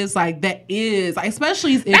campus, like that is, like,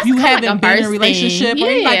 especially if you haven't been in a relationship,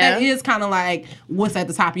 like that is kind of like what's at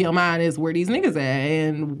the top of your mind is where these niggas at,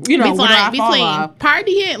 and where do I fall off?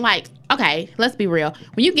 Partying, like, okay, let's be real.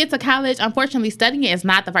 When you get to college, unfortunately, studying is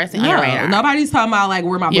not the first thing on your radar. Nobody's talking about like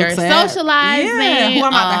where my books at. You're socializing. Yeah, who I'm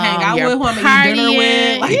about to hang out with, who I'm gonna eat dinner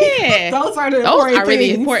with. Like, those are the important things.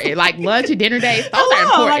 Really important. Like lunch and dinner dates, those are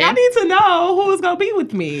important. Like I need to know who's gonna be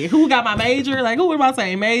with me, who got my major, like who am I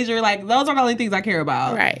saying major. Like those are the only things I care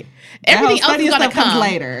about. Right. Everything else is gonna come comes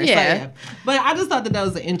later. Yeah. So, yeah. But I just thought that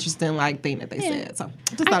was an interesting like thing that they said. So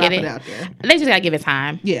just thought I'd put it out there. They just gotta give it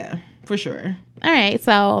time. Yeah, for sure. All right,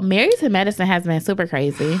 so Married to Medicine has been super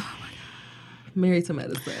crazy. Oh my God. Married to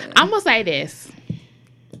Medicine. I'm going to say this.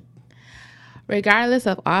 Regardless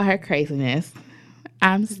of all her craziness,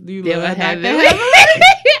 I'm still having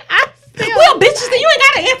Well, bitches, then you ain't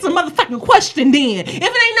got to answer a motherfucking question then. If it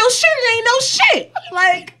ain't no shit, it ain't no shit.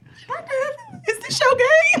 Like, is this your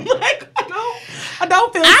game? Like, I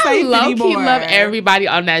don't feel safe anymore. I low-key love everybody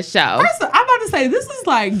on that show. First, I'm about to say, this is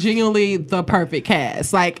like genuinely the perfect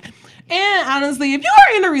cast. Like, and honestly, if you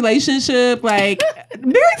are in a relationship, like,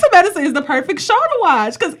 Married to Medicine is the perfect show to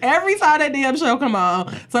watch. Because every time that damn show come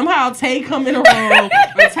on, somehow Tay come in the room,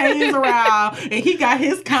 or Tay's around, and he got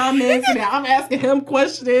his comments, and I'm asking him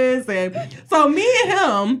questions. And so me and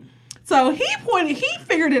him, so he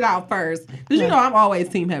figured it out first. Because, I'm always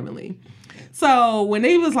Team Heavenly. So when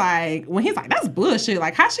he's like, that's bullshit.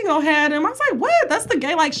 Like, how she gonna have them? I was like, what? That's the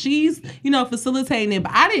gay. Like, she's, facilitating it.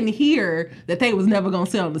 But I didn't hear that they was never gonna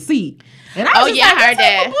sit on the seat. And I was I heard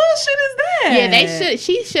that. What bullshit is that? Yeah,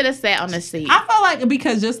 she should have sat on the seat. I felt like,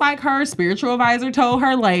 because just like her spiritual advisor told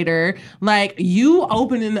her later, like, you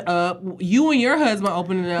opening up, you and your husband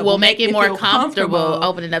opening it up will make it more comfortable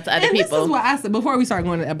opening up to other people. This is what I said before we start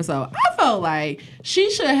going to the episode. I felt like she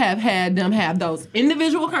should have had them have those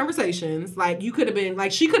individual conversations. Like, you could have been,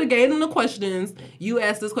 like, she could have gave them the questions. You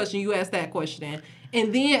asked this question, you asked that question.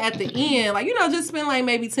 And then at the end, like, just spend like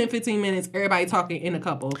maybe 10, 15 minutes, everybody talking in a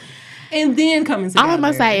couple. And then coming together. All I'm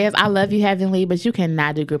going to say is, I love you, Heavenly, but you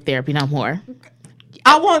cannot do group therapy no more.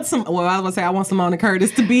 I want Simone and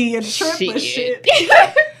Curtis to be in triplets shit.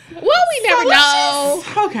 Well, we never know.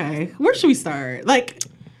 Okay, where should we start? Like,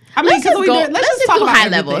 I mean, let's just talk do about high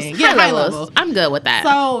levels. Yeah, high levels. I'm good with that.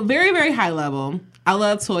 So, very, very high level. I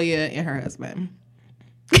love Toya and her husband.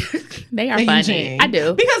 They are funny. Eugene. I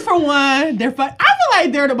do. Because for one, they're fun. I feel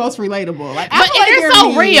like they're the most relatable. Like, but they're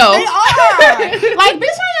so real. They are. Like, bitch,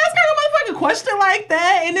 I asked her a motherfucking question like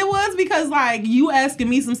that. And it was because, like, you asking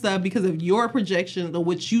me some stuff because of your projection of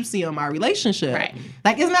what you see on my relationship. Right.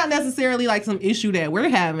 Like, it's not necessarily like some issue that we're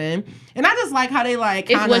having. And I just like how they like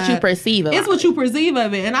it's what you perceive of it. It's what you perceive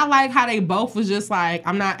of it. And I like how they both was just like,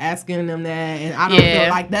 I'm not asking them that. And I don't feel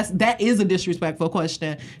like that is a disrespectful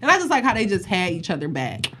question. And I just like how they just had each other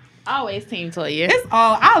back. Always team Toya.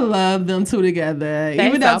 I love them two together. That's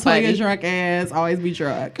even though so Toya funny. drunk ass always be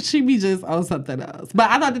drunk. She be just on something else.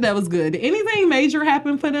 But I thought that was good. Did anything major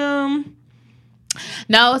happen for them?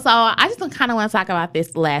 No, so I just kind of want to talk about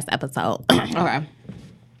this last episode. Okay.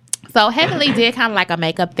 So Heavenly did kind of like a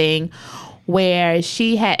makeup thing where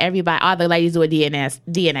she had all the ladies do a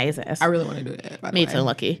DNA test. I really want to do that. Me too,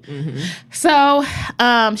 Lucky. Mm-hmm. So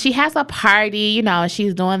she has a party,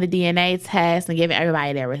 she's doing the DNA test and giving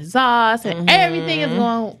everybody their results, and everything is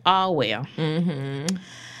going all well. Mm-hmm.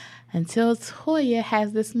 Until Toya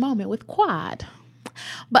has this moment with Quad.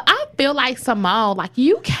 But I feel like Simone, like,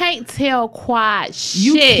 you can't tell Quad shit.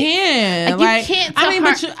 You can. Like, you can't tell her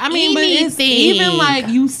but it's even like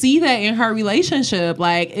you see that in her relationship.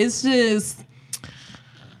 Like, it's just,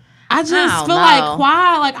 I just feel like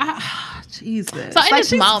Quad, Jesus. So in this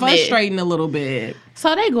she's moment, frustrating a little bit.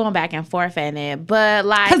 So they going back and forth in it, but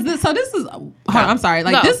like, this is. I'm sorry.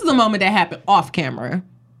 Like, this is a moment that happened off camera,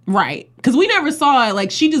 right? Because we never saw it.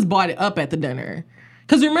 Like, she just brought it up at the dinner.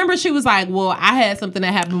 Because remember, she was like, well, I had something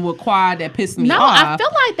that happened with Quad that pissed me off. No, I feel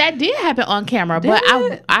like that did happen on camera, but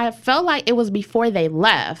I felt like it was before they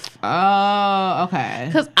left. Oh, okay.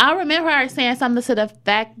 Because I remember her saying something to the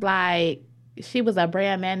fact, like, she was a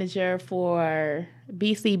brand manager for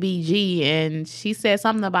BCBG, and she said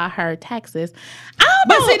something about her taxes. I don't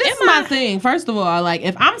know. But see, this is my thing. First of all, like,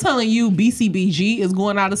 if I'm telling you BCBG is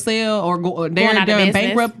going out of sale or they're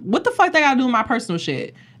bankrupt, what the fuck they gotta do with my personal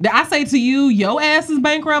shit? Did I say to you, your ass is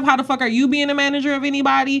bankrupt? How the fuck are you being a manager of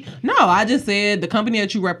anybody? No, I just said the company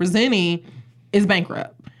that you're representing is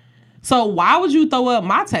bankrupt. So why would you throw up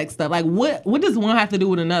my tech stuff? Like, what does one have to do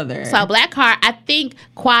with another? So Blackheart, I think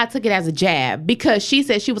Quad took it as a jab because she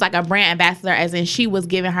said she was like a brand ambassador, as in she was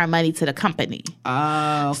giving her money to the company.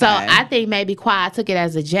 Oh, okay. So I think maybe Quad took it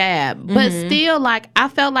as a jab. But still, like, I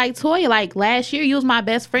felt like, Toya, like, last year you was my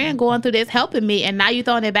best friend going through this, helping me, and now you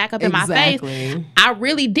throwing it back up in my face. I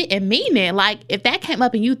really didn't mean it. Like, if that came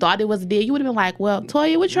up and you thought it was a deal, you would have been like, well,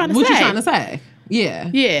 Toya, what you trying to say? What you trying to say? Yeah.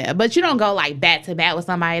 Yeah, but you don't go like back to back with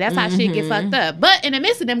somebody. That's how shit gets fucked up. But in the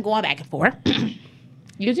midst of them going back and forth,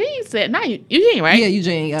 Eugene said, Eugene, right? Yeah,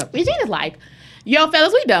 Eugene, yep. Eugene is like, yo,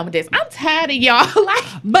 fellas, we done with this. I'm tired of y'all. Like,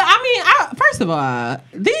 but I mean, first of all,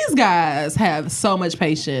 these guys have so much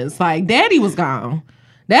patience. Like, Daddy was gone.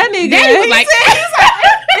 That nigga, Daddy was like,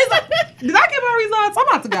 he's like, did I get my results? I'm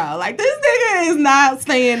about to go. Like, this nigga is not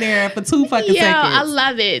staying there for 2 fucking seconds. I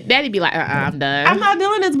love it. Daddy be like, I'm done. I'm not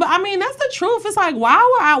doing this. But I mean, that's the truth. It's like, why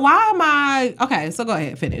am I? Okay, so go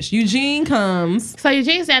ahead, finish. Eugene comes. So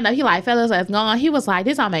Eugene stand up. He like, fellas, let's go on. He was like,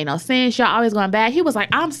 this don't make no sense. Y'all always going back. He was like,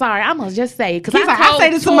 I'm sorry. I'm gonna just say, because I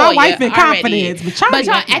say this to my wife in confidence. But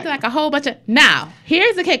y'all acting like a whole bunch of. Now,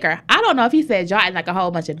 here's the kicker. I don't know if he said y'all acting like a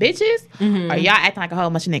whole bunch of bitches or y'all acting like a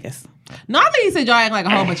whole bunch of niggas. No, I think he said y'all acting like a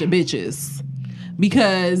whole bunch of bitches.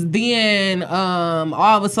 Because then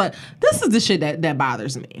all of a sudden, this is the shit that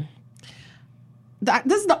bothers me.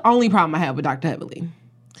 This is the only problem I have with Dr. Heavenly.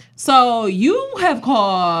 So you have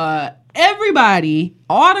called everybody,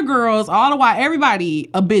 all the girls, all the white, everybody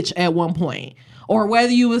a bitch at one point. Or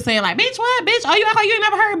whether you was saying like, bitch, what? Bitch, oh, you act like you ain't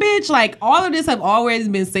never heard bitch. Like, all of this have always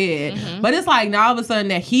been said. But it's like now all of a sudden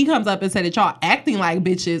that he comes up and said that y'all acting like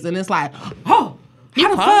bitches. And it's like, oh,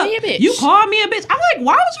 You called me a bitch. You called me a bitch. I'm like,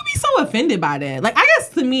 why would you be so offended by that? Like, I guess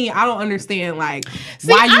to me, I don't understand, like,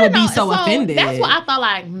 why you would be so offended. That's what I thought,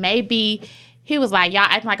 like, maybe he was like, y'all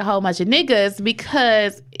acting like a whole bunch of niggas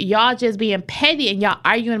because y'all just being petty and y'all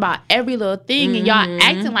arguing about every little thing and y'all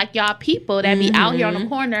acting like y'all people that be out here on the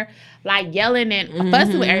corner, like, yelling and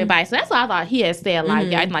fussing with everybody. So that's what I thought he had said, like,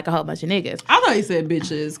 y'all acting like a whole bunch of niggas. I thought he said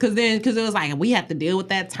bitches because it was like, we have to deal with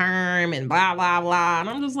that term and blah, blah, blah. And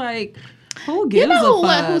I'm just like... Who gives a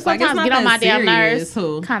fuck? Who sometimes get on my damn nerves?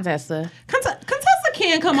 Who? Contessa. Contessa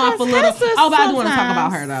can come off a little. Oh, but I do want to talk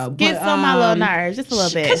about her though. Gets on my little nerves just a little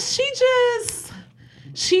bit. Because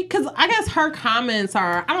because I guess her comments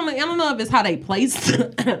are. I don't know if it's how they place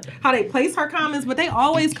her comments, but they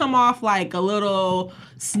always come off like a little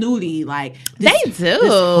snooty. Like they do. This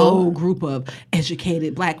whole group of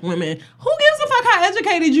educated black women. Who gives a fuck how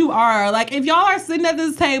educated you are? Like if y'all are sitting at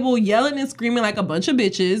this table yelling and screaming like a bunch of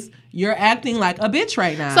bitches. You're acting like a bitch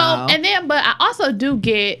right now. So, but I also do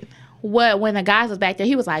get when the guys was back there,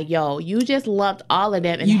 he was like, yo, you just lumped all of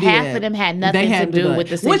them and half of them had nothing to do with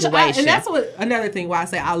the situation. And that's another thing why I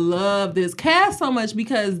say I love this cast so much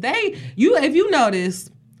because if you notice,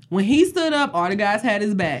 when he stood up, all the guys had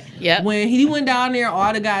his back. Yep. When he went down there,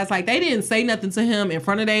 all the guys, like, they didn't say nothing to him in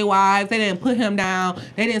front of their wives. They didn't put him down.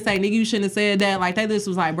 They didn't say, nigga, you shouldn't have said that. Like, they just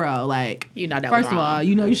was like, bro, like, first of all,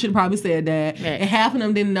 you should have probably said that. Yeah. And half of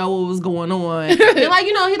them didn't know what was going on. And, like,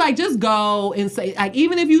 he like, just go and say, like,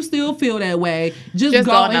 even if you still feel that way, just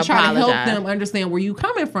go and try to help them understand where you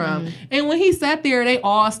coming from. Mm-hmm. And when he sat there, they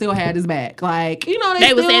all still had his back. Like, they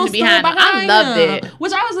were standing behind him. I loved it.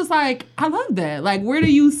 Which I was just like, I love that. Like, where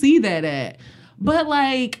do you see that at? But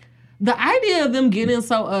like the idea of them getting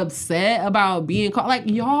so upset about being called, like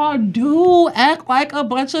y'all do act like a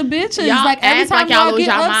bunch of bitches. Y'all like every time y'all get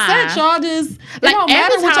upset, y'all just like don't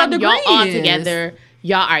every matter what time your degree y'all all is. Together.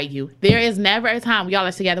 Y'all argue. There is never a time y'all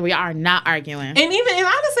are together where y'all are not arguing. And honestly,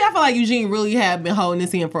 I feel like Eugene really had been holding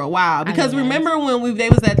this in for a while because remember when they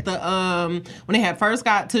was at the when they had first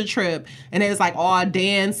got to the trip and they was like all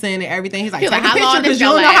dancing and everything. He's like, take a picture because you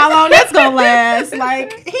don't know how long that's gonna last.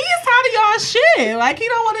 Like he is tired of y'all shit. Like he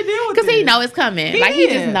don't want to deal with it because he know it's coming. He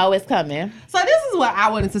just know it's coming. So this is what I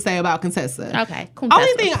wanted to say about Contessa. Okay,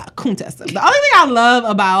 Contessa. The only thing I love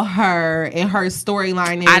about her and her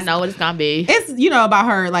storyline is I know what it's gonna be. It's about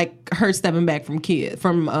her like her stepping back from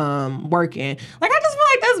working. Like I just feel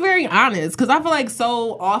like that's very honest because I feel like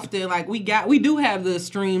so often like we do have the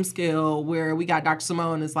stream skill where we got Dr.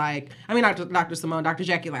 Simone is like Dr. Simone, Dr.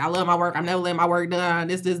 Jackie like I love my work. I'm never letting my work done.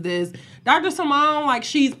 This. Dr. Simone like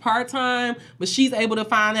she's part time, but she's able to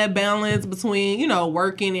find that balance between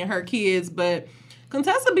working and her kids. But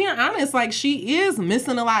Contessa, being honest, like she is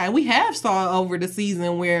missing a lot, and we have saw over the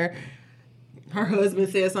season where her husband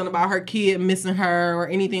said something about her kid missing her or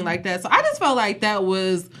anything like that. So I just felt like I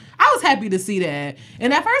was happy to see that.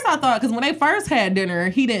 And at first I thought, because when they first had dinner,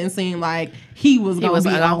 he didn't seem like he was going to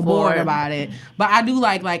be on board about it. But I do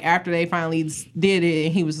like after they finally did it,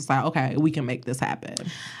 and he was just like, okay, we can make this happen.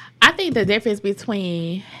 I think the difference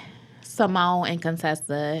between Simone and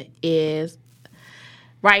Contessa is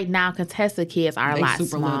right now, Contessa kids are a lot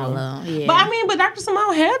smaller. Yeah. But Dr.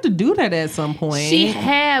 Simone had to do that at some point. She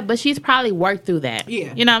had, but she's probably worked through that.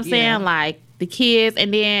 Yeah. You know what I'm saying? Like, the kids,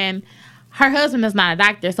 and then her husband is not a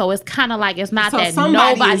doctor, so it's kind of like it's not that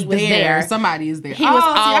nobody was there. Somebody is there. He was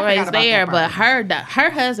always there, but her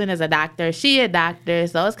husband is a doctor. She a doctor,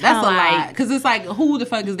 so it's kind of like... Because it's like, who the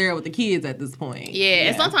fuck is there with the kids at this point? Yeah,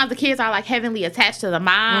 and sometimes the kids are like heavily attached to the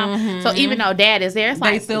mom, so even though dad is there, it's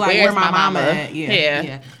like, they still like, where my mama at?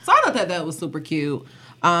 Yeah. So I thought that was super cute.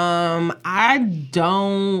 I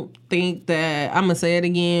don't think that I'm gonna say it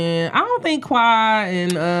again. I don't think Kwai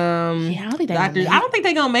and I don't think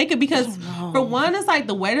they're gonna make it because for one, it's like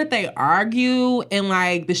the way that they argue and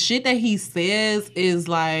like the shit that he says is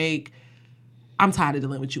like, I'm tired of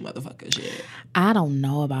dealing with you motherfuckers shit. I don't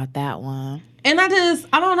know about that one. And I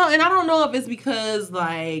don't know, and I don't know if it's because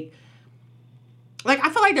like I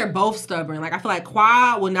feel like they're both stubborn. Like, I feel like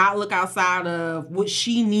Kwai will not look outside of what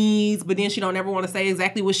she needs, but then she don't ever want to say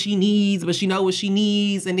exactly what she needs, but she know what she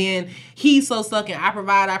needs. And then he's so stuck in I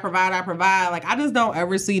provide. Like, I just don't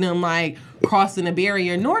ever see them, like, crossing the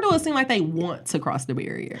barrier, nor do it seem like they want to cross the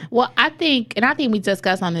barrier. Well, I think we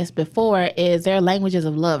discussed on this before, is their languages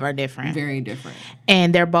of love are different. Very different.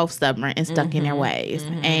 And they're both stubborn and stuck in their ways.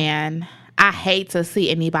 Mm-hmm. And I hate to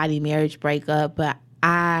see anybody marriage break up, but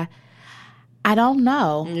I don't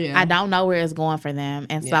know. Yeah. I don't know where it's going for them.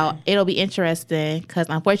 And so it'll be interesting because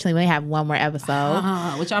unfortunately we have one more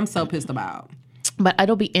episode. Which I'm so pissed about. But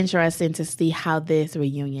it'll be interesting to see how this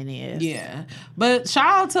reunion is. Yeah. But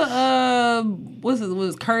shout out to,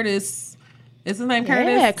 was Curtis Is his name Curtis?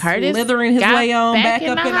 Yeah, Curtis slithering his way on back up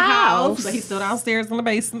in the house. But he's still downstairs in the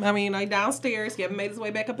basement. I mean, like downstairs. He haven't made his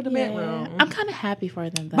way back up in the bedroom. I'm kind of happy for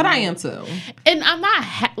them, though. But I am too. And I'm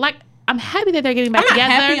not I'm happy that they're getting back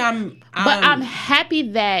together. But I'm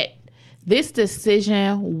happy that this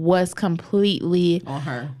decision was completely on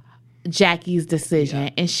her. Jackie's decision,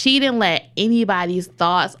 and she didn't let anybody's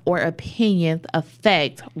thoughts or opinions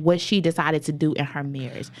affect what she decided to do in her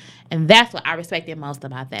marriage, and that's what I respected most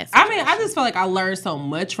about that situation. I mean, I just feel like I learned so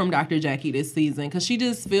much from Dr. Jackie this season because she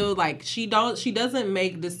just feels like she doesn't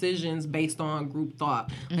make decisions based on group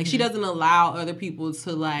thought. Like she doesn't allow other people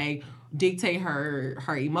to like dictate her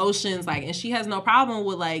emotions, like, and she has no problem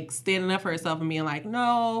with like standing up for herself and being like,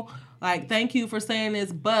 no, like, thank you for saying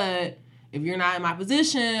this, but if you're not in my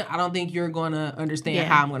position, I don't think you're going to understand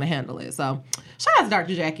how I'm going to handle it. So, shout out to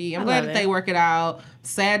Dr. Jackie. I'm glad that they work it out.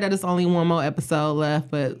 Sad that it's only one more episode left,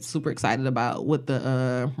 but super excited about what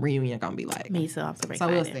the reunion going to be like. Me too. I'm super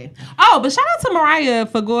excited. So, we'll see. Oh, but shout out to Mariah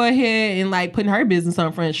for going ahead and like putting her business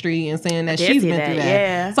on Front Street and saying that she's been through that.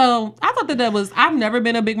 Yeah. So, I thought that was, I've never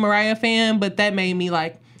been a big Mariah fan, but that made me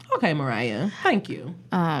like, okay, Mariah, thank you.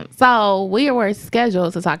 So we were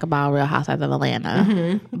scheduled to talk about Real Housewives of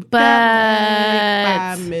Atlanta, but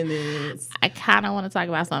 5 minutes. I kind of want to talk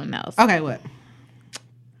about something else. Okay, what?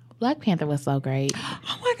 Black Panther was so great.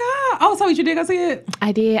 Oh my God! Oh, so you did go see it?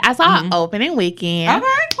 I did. I saw opening weekend.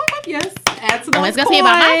 Okay, yes. Add to those Let's go see it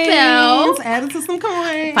by myself. Add it to some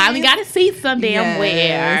coins. Finally got to see some damn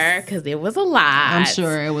where because it was a lot. I'm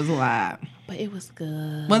sure it was a lot. But it was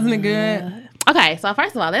good. Wasn't it good? Okay, so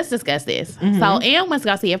first of all, let's discuss this. So, Em went to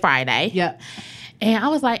go see it Friday. Yep. And I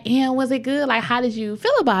was like, Em, was it good? Like, how did you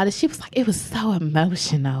feel about it? She was like, it was so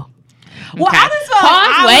emotional. Well, okay. I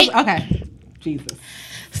just felt okay. Jesus.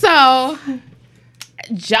 So,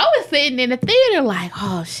 Joe is sitting in the theater like,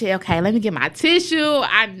 oh, shit, okay, let me get my tissue.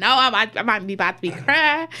 I know I might be about to be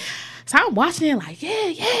crying. So, I'm watching it like,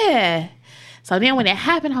 yeah. So, then when it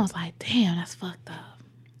happened, I was like, damn, that's fucked up.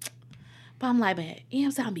 But I'm like, man, Em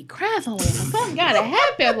said I'm be crying somewhere. Something gotta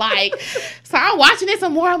happen. Like, so I'm watching it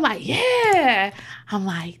some more. I'm like, yeah. I'm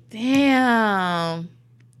like, damn.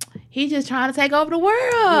 He just trying to take over the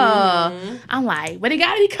world. I'm like, but it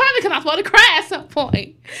gotta be coming because I'm supposed to cry at some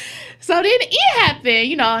point. So then it happened,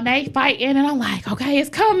 you know, and they fighting, and I'm like, okay, it's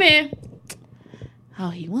coming. Oh,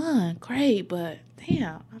 he won. Great, but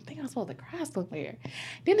damn, I think I'm supposed to cry somewhere.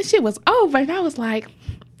 Then the shit was over, and I was like,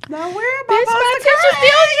 no, where am I bitch, my supposed to tissue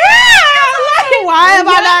still dry. Why am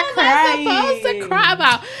I not crying? I'm supposed to cry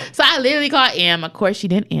about. So I literally called Em. Of course, she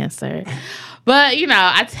didn't answer. But, you know,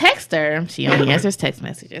 I text her. She only answers text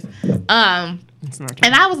messages. And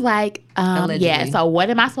I was like, yeah, so what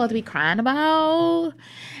am I supposed to be crying about?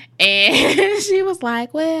 And she was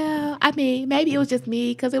like, well, I mean, maybe it was just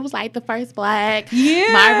me because it was like the first Black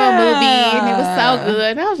Marvel movie and it was so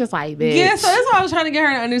good. And I was just like, bitch. Yeah, so that's why I was trying to get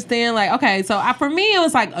her to understand. Like, okay, so for me, it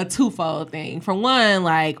was like a twofold thing. For one,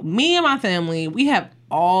 like me and my family, we have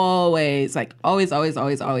always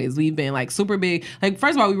we've been like super big. Like,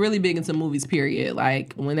 first of all, we're really big into movies, period.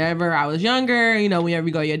 Like, whenever I was younger, you know, whenever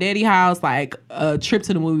we go to your daddy house, like a trip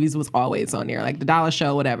to the movies was always on there, like the dollar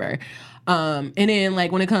show, whatever. And then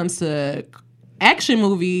like when it comes to action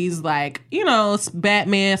movies, like, you know,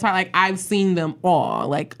 Batman, so like I've seen them all,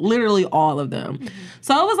 like literally all of them.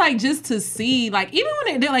 So it was like just to see, like, even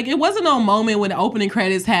when it wasn't no moment when the opening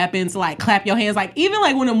credits happened to like clap your hands. Like, even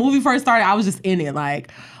like when the movie first started, I was just in it like,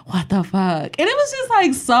 what the fuck? And it was just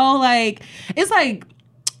like so like, it's like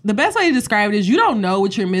the best way to describe it is you don't know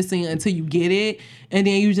what you're missing until you get it. And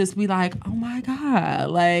then you just be like, oh my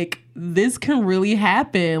God, like this can really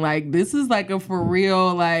happen. Like, this is like a for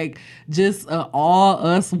real, like just a all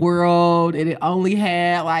us world. And it only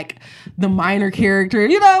had like the minor character,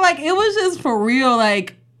 you know, like it was just for real.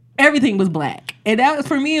 Like everything was Black. And that was,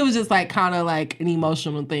 for me, it was just like kind of like an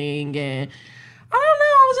emotional thing. And I don't know,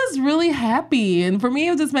 I was just really happy. And for me,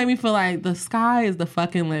 it just made me feel like the sky is the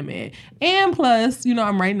fucking limit. And plus, you know,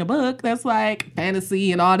 I'm writing a book that's like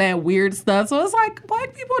fantasy and all that weird stuff. So it's like,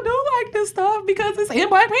 Black people do like this stuff because it's in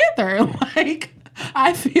Black Panther. Like,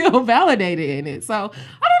 I feel validated in it. So, I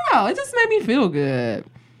don't know. It just made me feel good.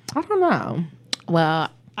 I don't know. Well,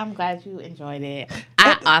 I'm glad you enjoyed it.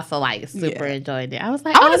 I also like super enjoyed it. I was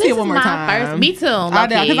like, I want to see it one more time. Me too. I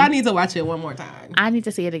know, because I need to watch it one more time. I need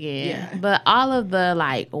to see it again. Yeah. But all of the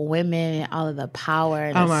like women, all of the power.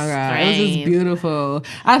 And oh my God, it was just beautiful.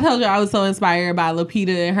 I told you I was so inspired by Lupita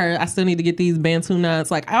and her. I still need to get these Bantu nuts,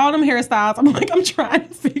 like all them hairstyles. I'm like, I'm trying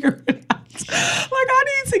to figure it out. Like, I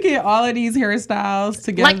need to get all of these hairstyles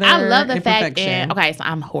together. Like, I love the fact that, okay, so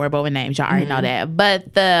I'm horrible with names. Y'all already know that.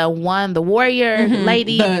 But the warrior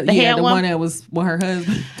lady, the one that was with her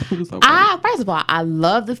husband. First of all, I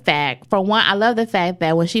love the fact,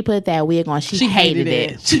 that when she put that wig on, she hated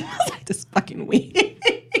it. She was like, this fucking wig.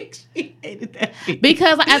 She hated that wig.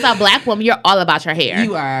 Because as a black woman, you're all about your hair.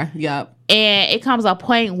 You are, yep. And it comes a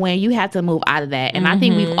point when you have to move out of that. And I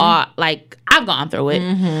think we've all, like, I've gone through it.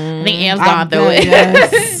 I think Am's gone through it.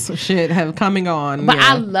 Yes. Shit have coming on. But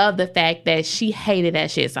I love the fact that she hated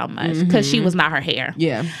that shit so much because she was not her hair.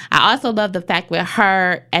 Yeah. I also love the fact with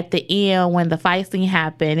her at the end when the fight scene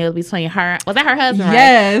happened, it was between her. Was that her husband?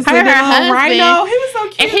 Yes. Right? Her husband. Rhino. He was so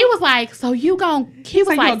cute. And he was like, "So you gon'?" He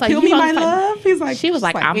was like, "So kill me, my love." He's like, she was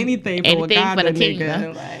like, "I'm anything for the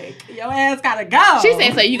kingdom." Like, your ass gotta go. She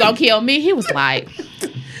said, "So you gonna kill me?" He was like,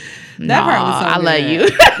 that part was so I good. love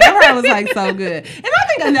you. That part was like so good. And I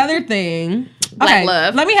think another thing. Black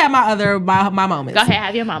love. Let me have my moments. Go ahead,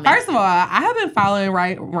 have your moment. First of all, I have been following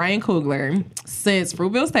Ryan Coogler since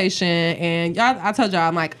Fruitville Station, and y'all, I told y'all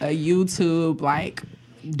I'm like a YouTube like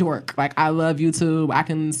dork. Like I love YouTube. I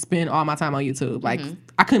can spend all my time on YouTube. Like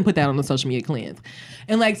I couldn't put that on the social media cleanse.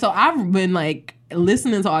 And like so I've been like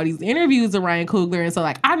listening to all these interviews of Ryan Coogler, and so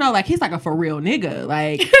like I know like he's like a for real nigga.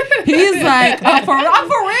 Like he's like I'm for real,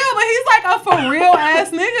 but he's like a for real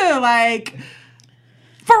ass nigga. Like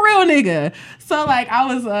for real nigga. So like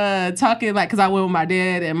I was talking like because I went with my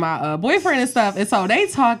dad and my boyfriend and stuff, and so they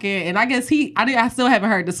talking, and I guess I still haven't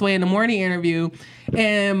heard the Sway in the Morning interview,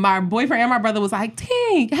 and my boyfriend and my brother was like,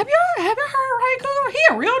 "Dang, have you heard Ryan Coogler? He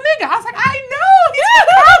a real nigga." I was like, "I know,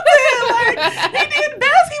 he's like he did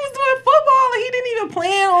best. He was doing football, and he didn't even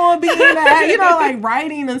plan on being that, like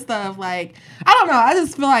writing and stuff. Like I don't know. I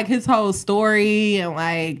just feel like his whole story and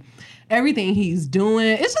like." Everything he's doing,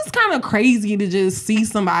 it's just kind of crazy to just see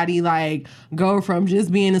somebody like go from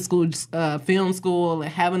just being in school, film school,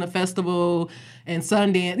 and having a festival and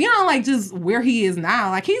Sundance, like just where he is now.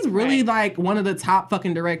 Like he's really like one of the top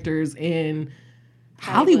fucking directors in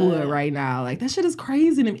Hollywood right now. Like that shit is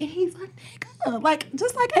crazy to me. And he's a nigga, like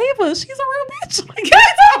just like Ava, she's a real bitch. Like these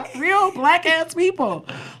are real black ass people.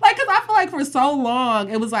 Like because I feel like for so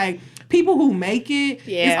long it was like. People who make it,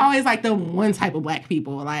 it's always like the one type of black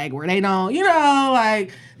people, like where they don't,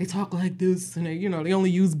 like they talk like this and they, they only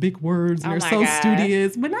use big words and they're so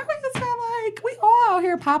studious. But now we just got like we all out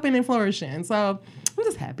here popping and flourishing. So I'm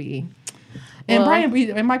just happy.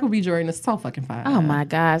 And Michael B. Jordan is so fucking fine. Oh my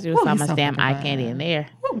gosh, there was so much damn eye candy in there.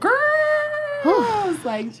 Oh, girl, I was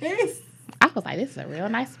like, jeez. I was like, this is a real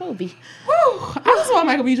nice movie. Whew. I just want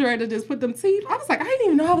Michael B. Jordan to just put them teeth. I was like, I didn't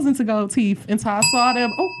even know I was into gold teeth until I saw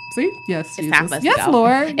them. Oh, see? Yes, it's Jesus. Time for us yes, to go.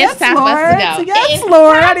 Lord. It's yes, time Lord. for us to go. Yes,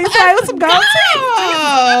 Lord. I need to try with some gold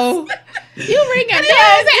teeth. You bring your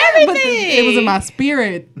nails and everything. It was in my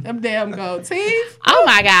spirit. Them damn gold teeth. Oh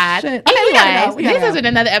my God. Shit. Anyways, this has been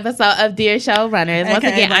another episode of Dear Showrunners. Once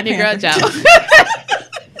again, I'm your girl, Joe.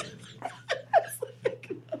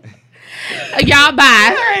 Y'all, bye.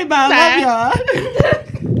 All right, bye. Love y'all.